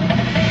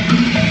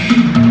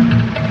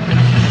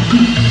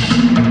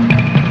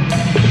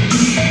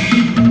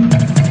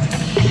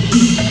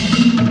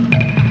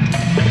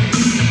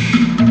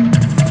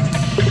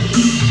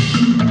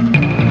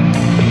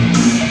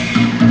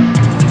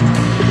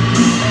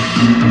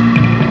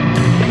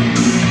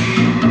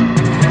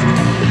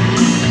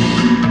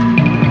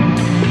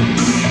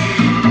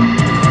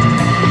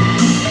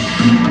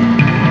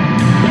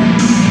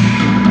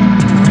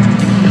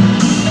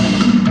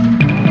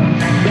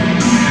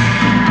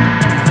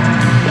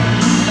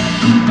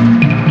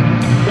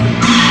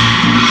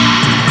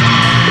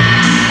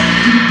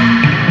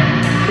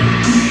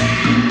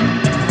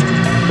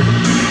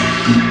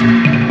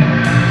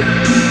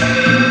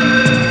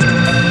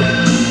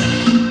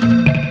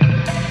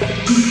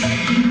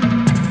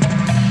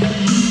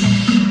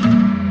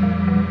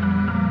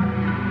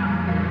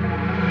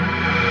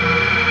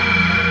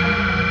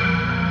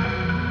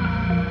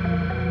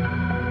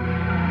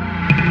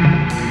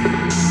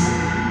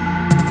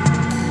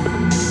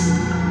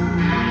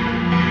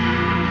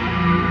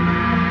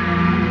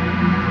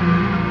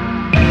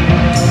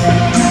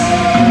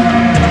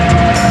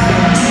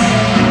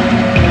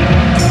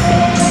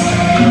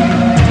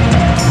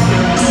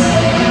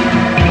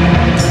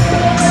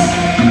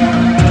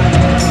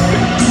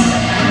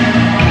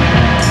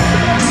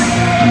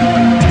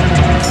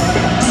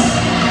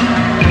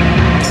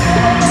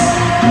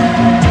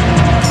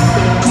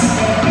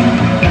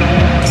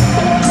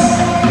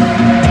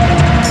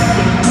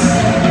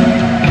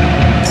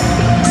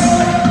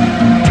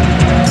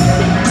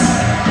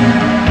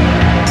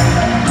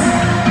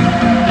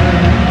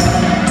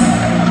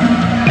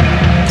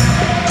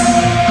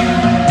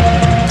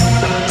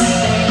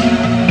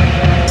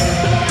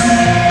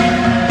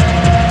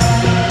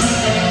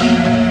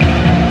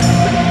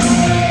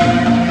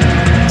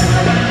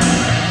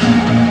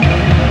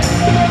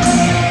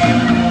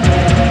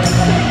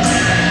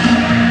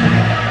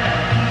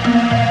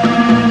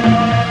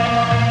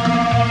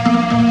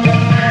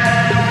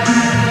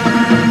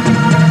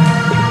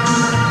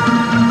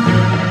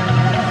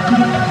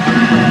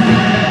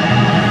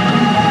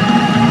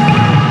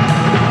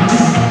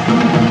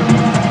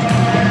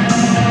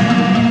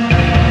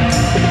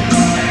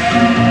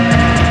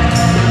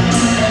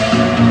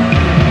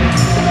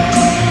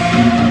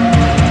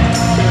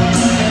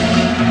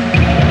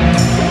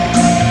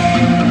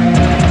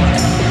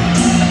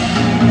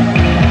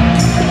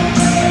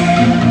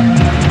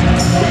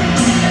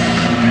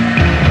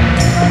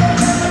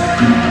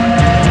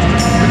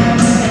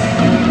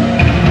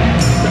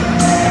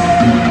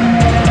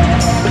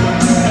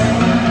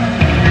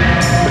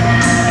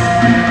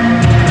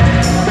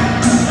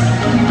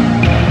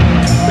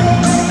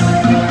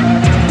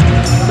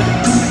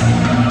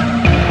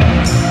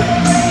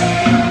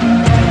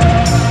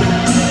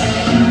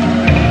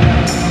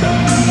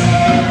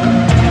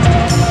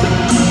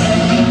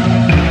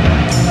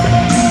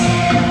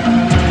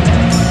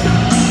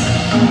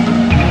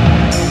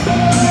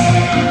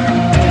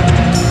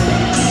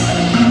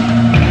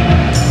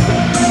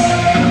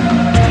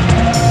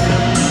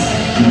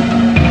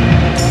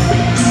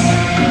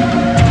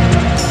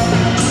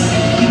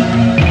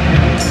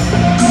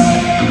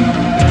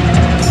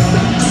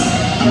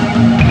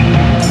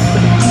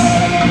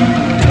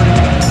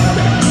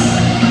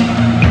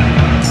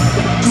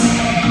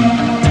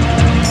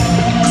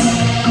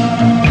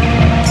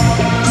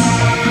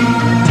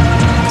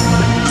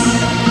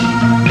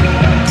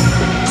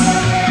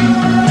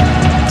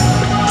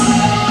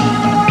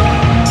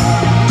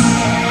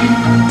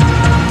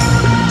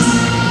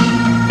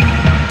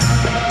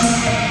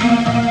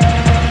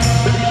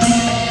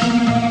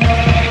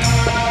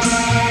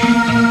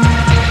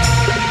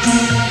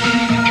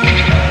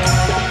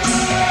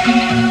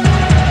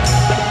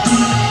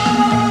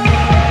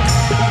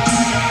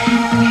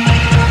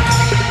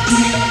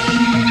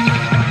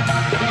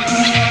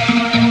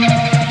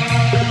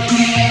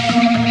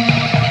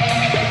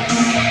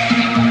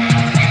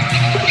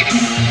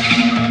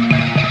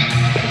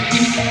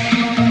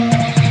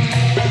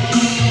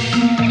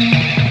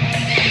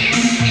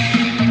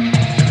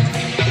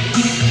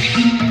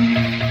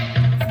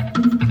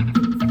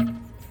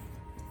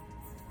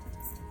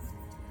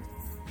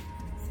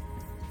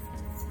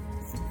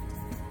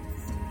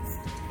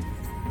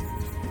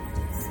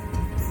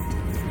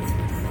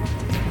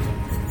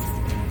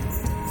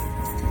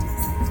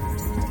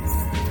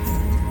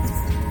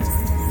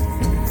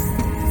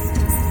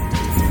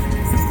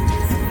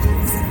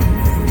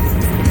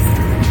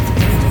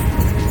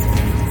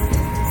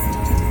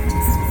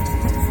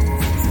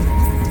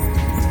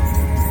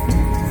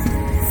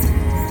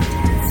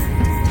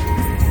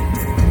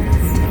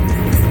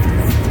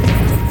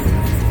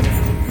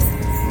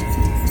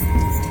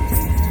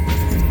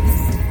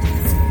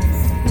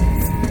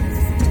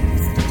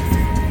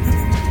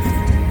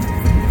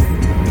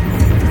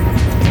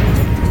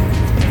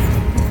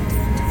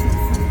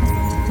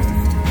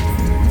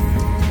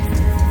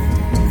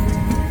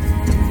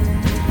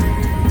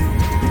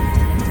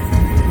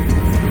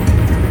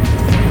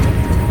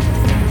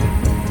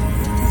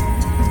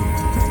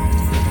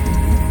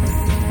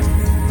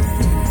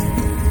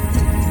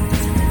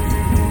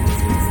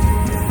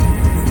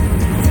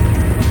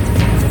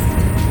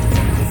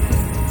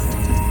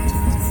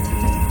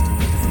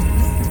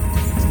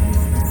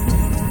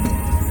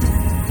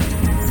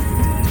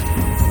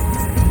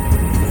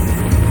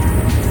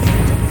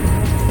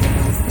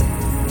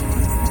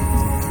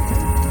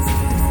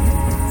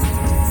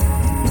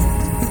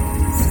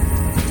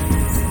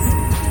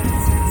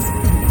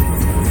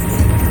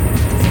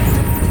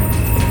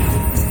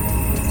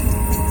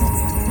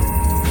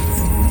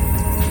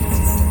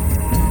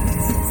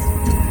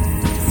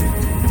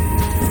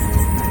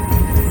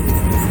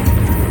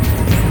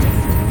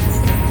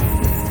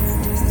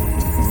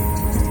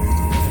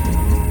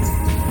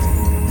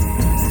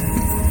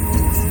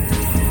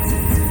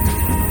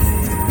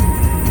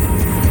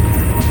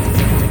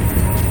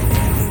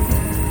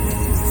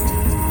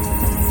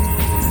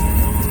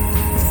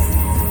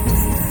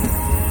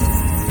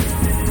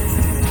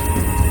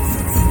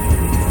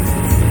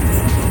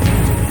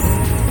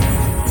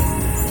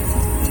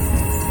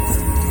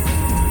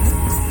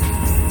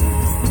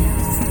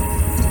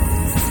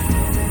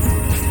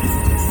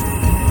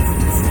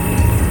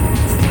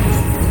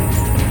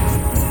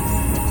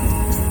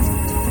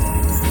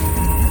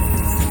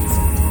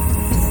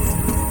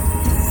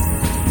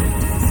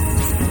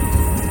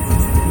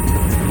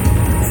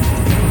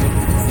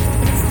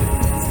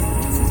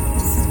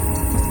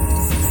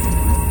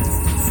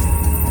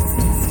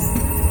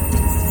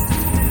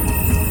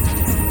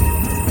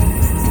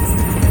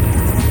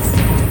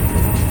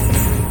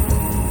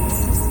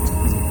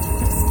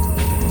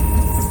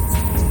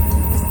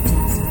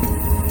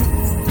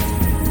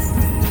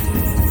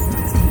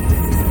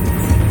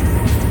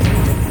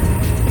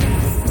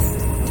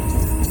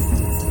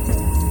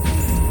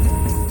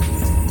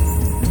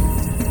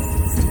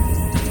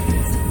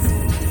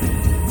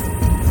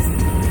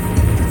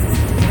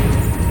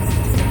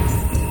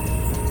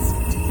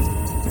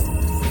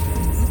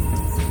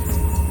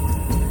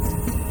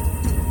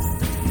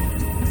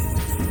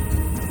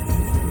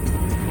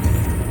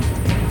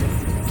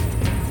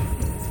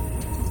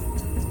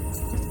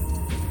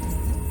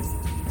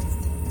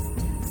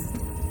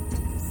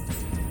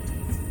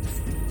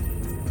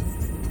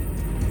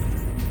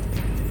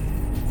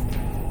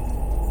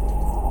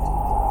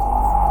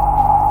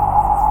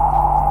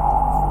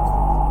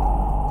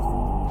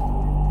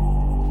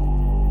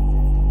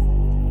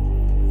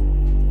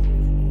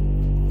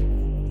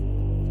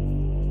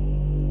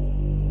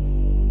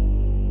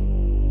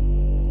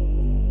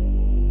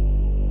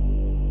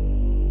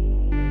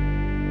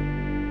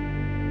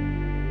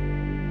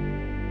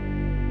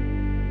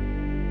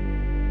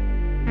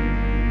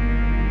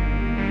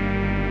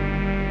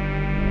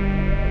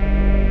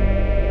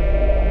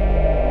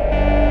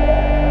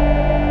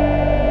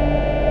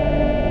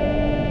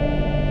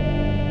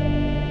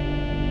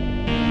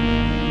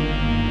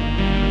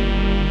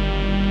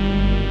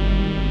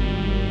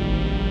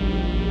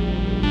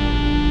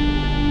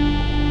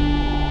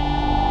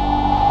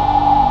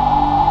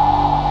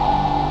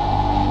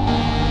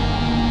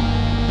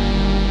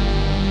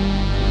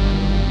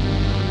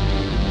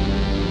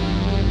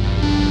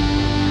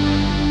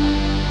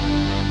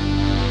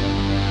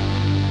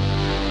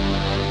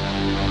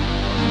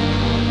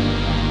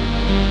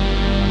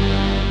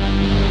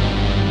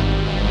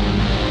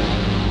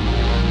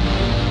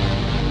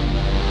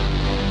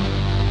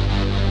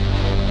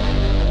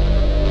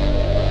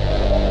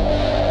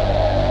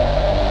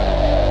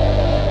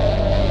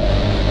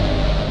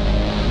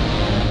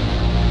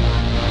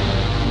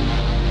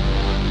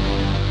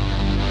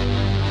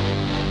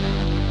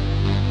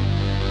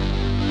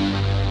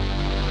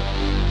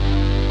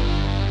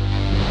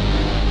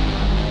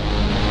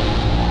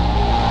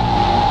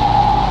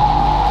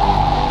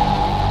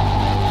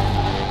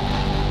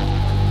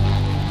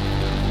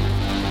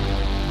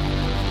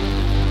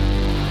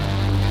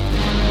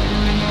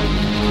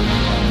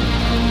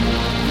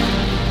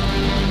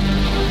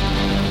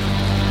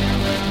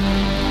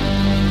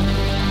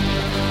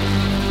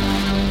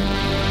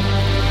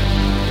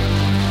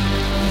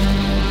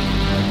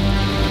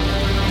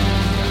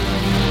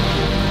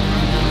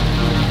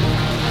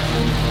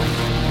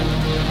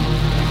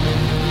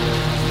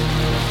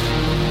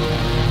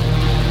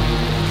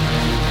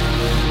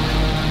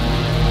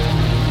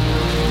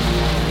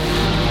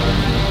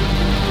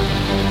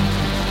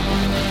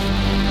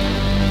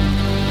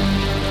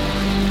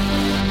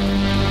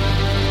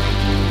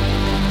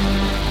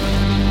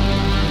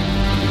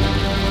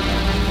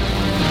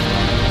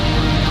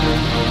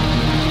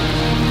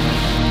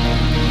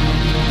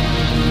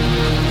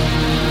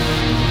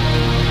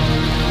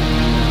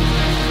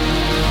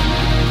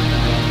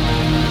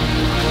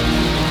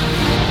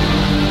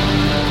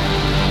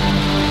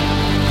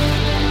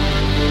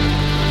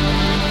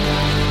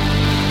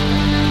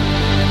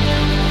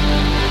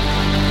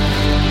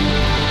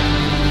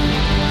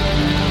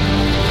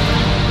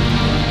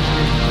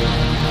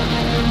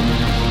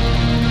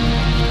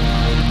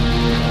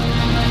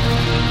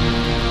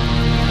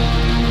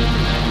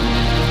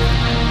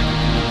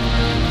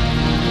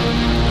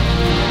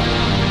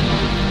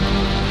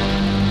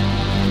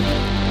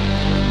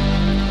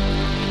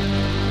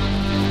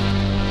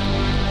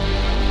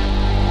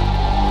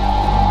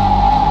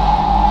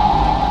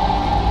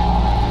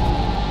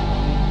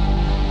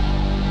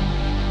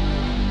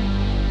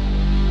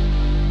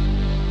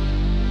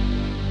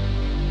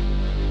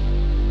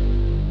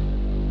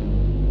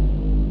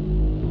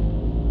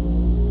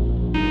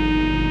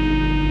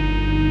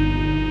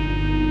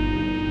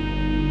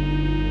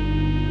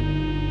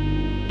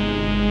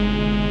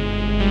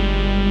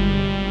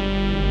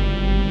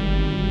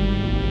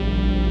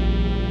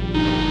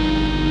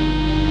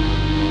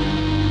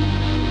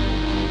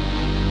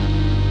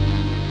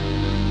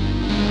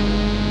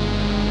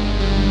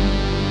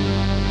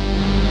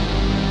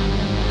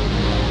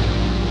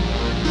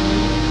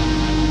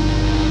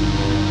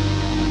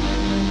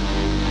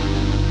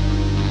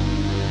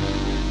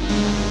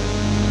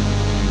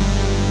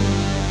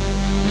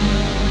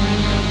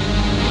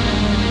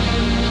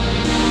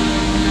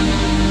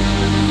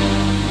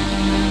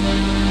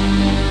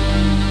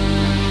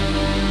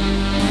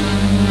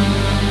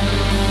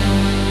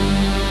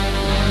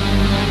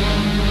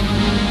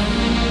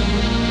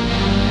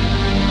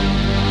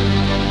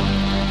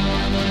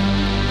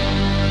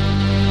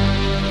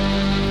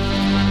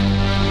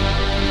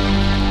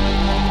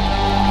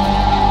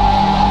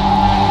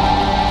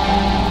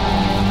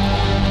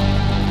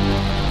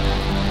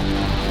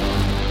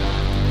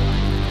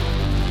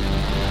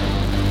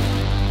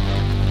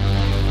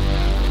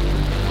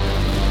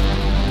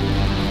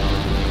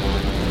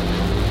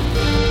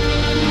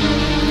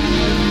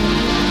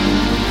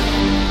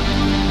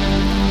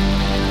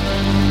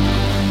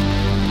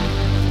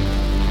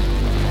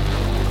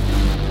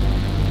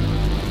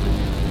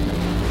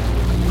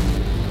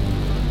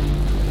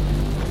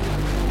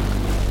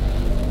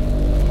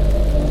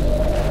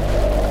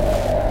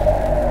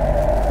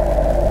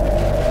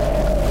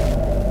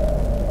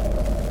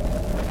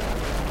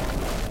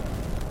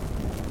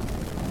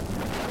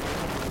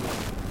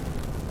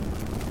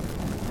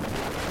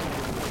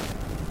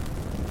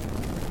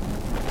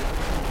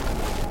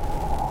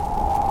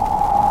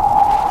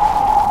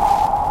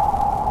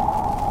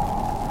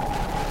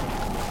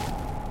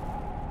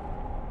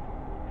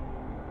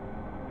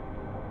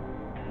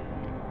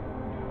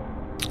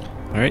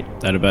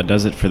 Alright, that about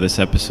does it for this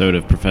episode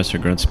of Professor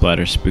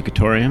Gruntsplatter's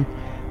Spookatorium.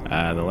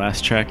 The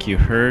last track you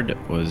heard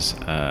was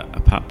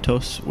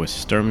Apoptose with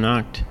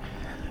Sturmnacht.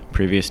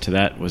 Previous to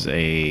that was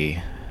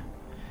a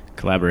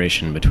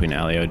collaboration between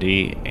Alio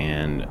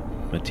and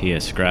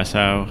Mathias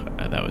Grassow.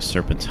 That was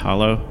Serpent's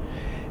Hollow.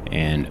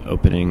 And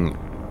opening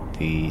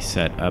the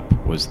set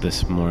up was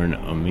this Morn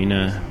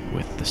Omina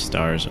with The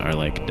Stars Are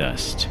Like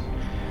Dust.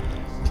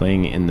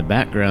 Playing in the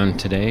background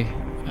today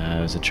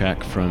was a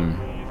track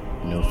from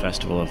No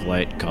Festival of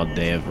Light called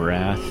Day of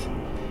Wrath,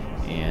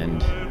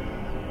 and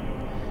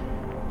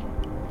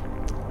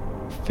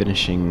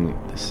finishing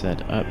the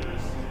set up,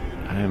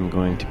 I am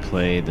going to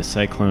play The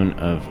Cyclone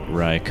of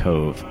Rye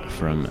Cove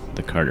from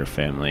the Carter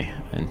family.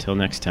 Until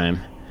next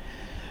time,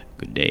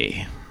 good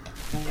day.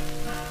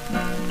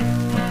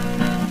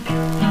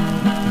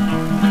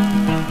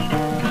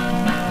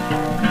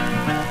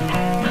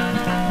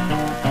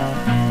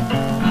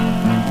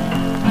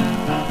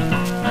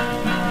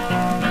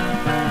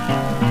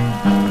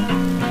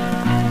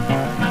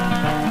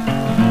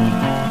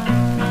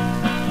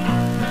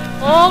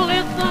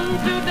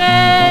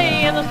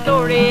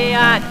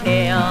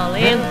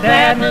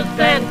 sadness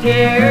and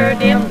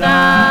tear-dimmed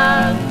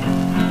eyes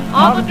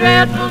of a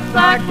dreadful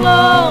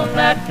cyclone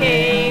that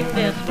came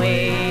this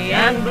way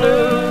and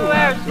blew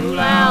our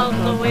schoolhouse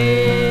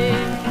away.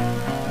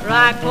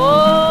 Ryko,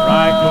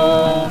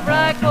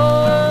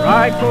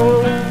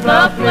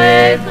 the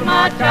place of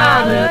my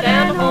childhood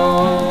and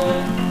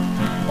home,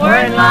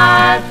 wherein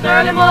lies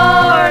early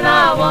morn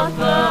I once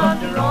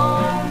loved to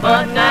roam,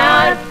 but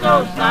now it's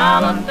so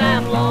silent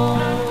and lone.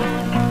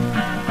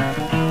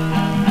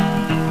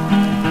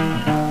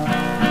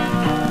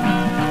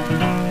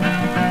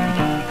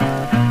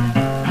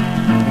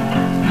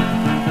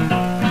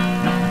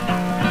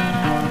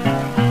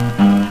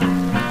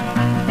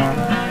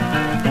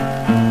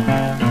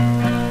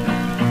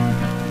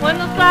 When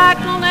the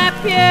cyclone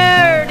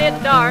appeared,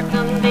 it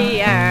darkened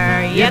the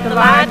air, yet the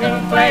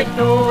lightning flashed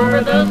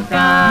over the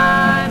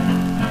sky.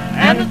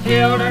 And the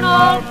children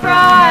all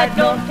cried,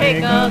 don't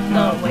take us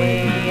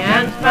away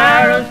and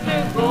spare us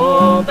to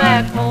go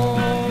back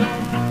home.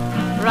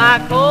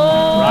 Ryko,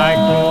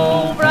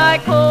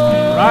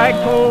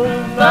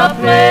 the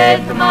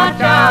place of my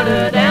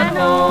childhood and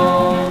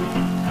home,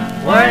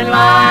 wherein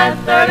lies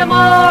early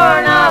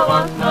morn I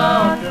once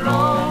loved to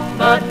roam,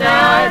 but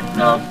now it's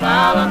so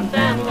silent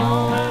and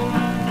lone.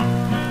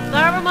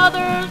 There were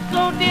mothers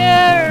so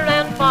dear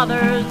and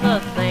fathers the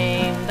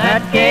same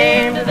that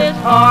came to this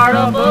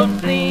horrible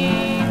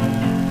scene,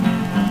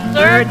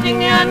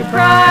 searching and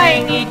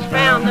crying, each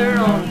found their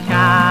own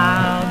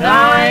child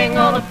dying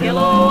on a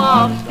pillow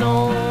of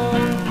stone.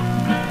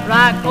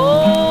 Ryko,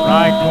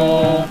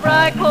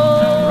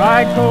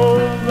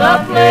 the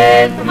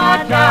place of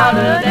my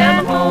childhood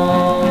and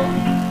home,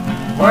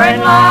 wherein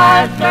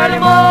lies early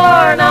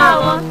morn I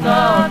once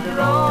loved to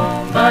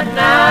roam, but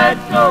now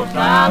it's so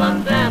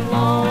silent and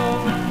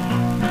lone.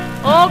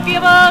 Oh,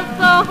 give us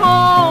a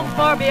home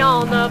far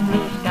beyond the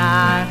blue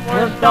sky,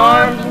 where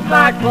storms and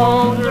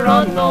cyclones are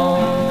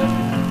unknown,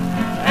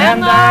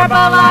 and there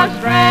by thy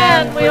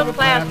strand we'll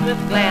clasp with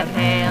glad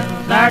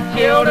hands our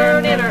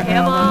children in our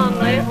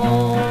heavenly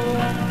home.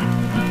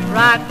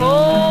 Ryko,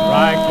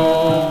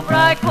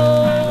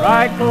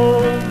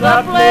 the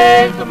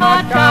place of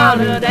my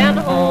childhood and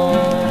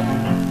home,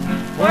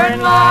 wherein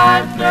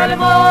lies early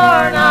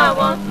morn I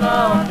once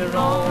loved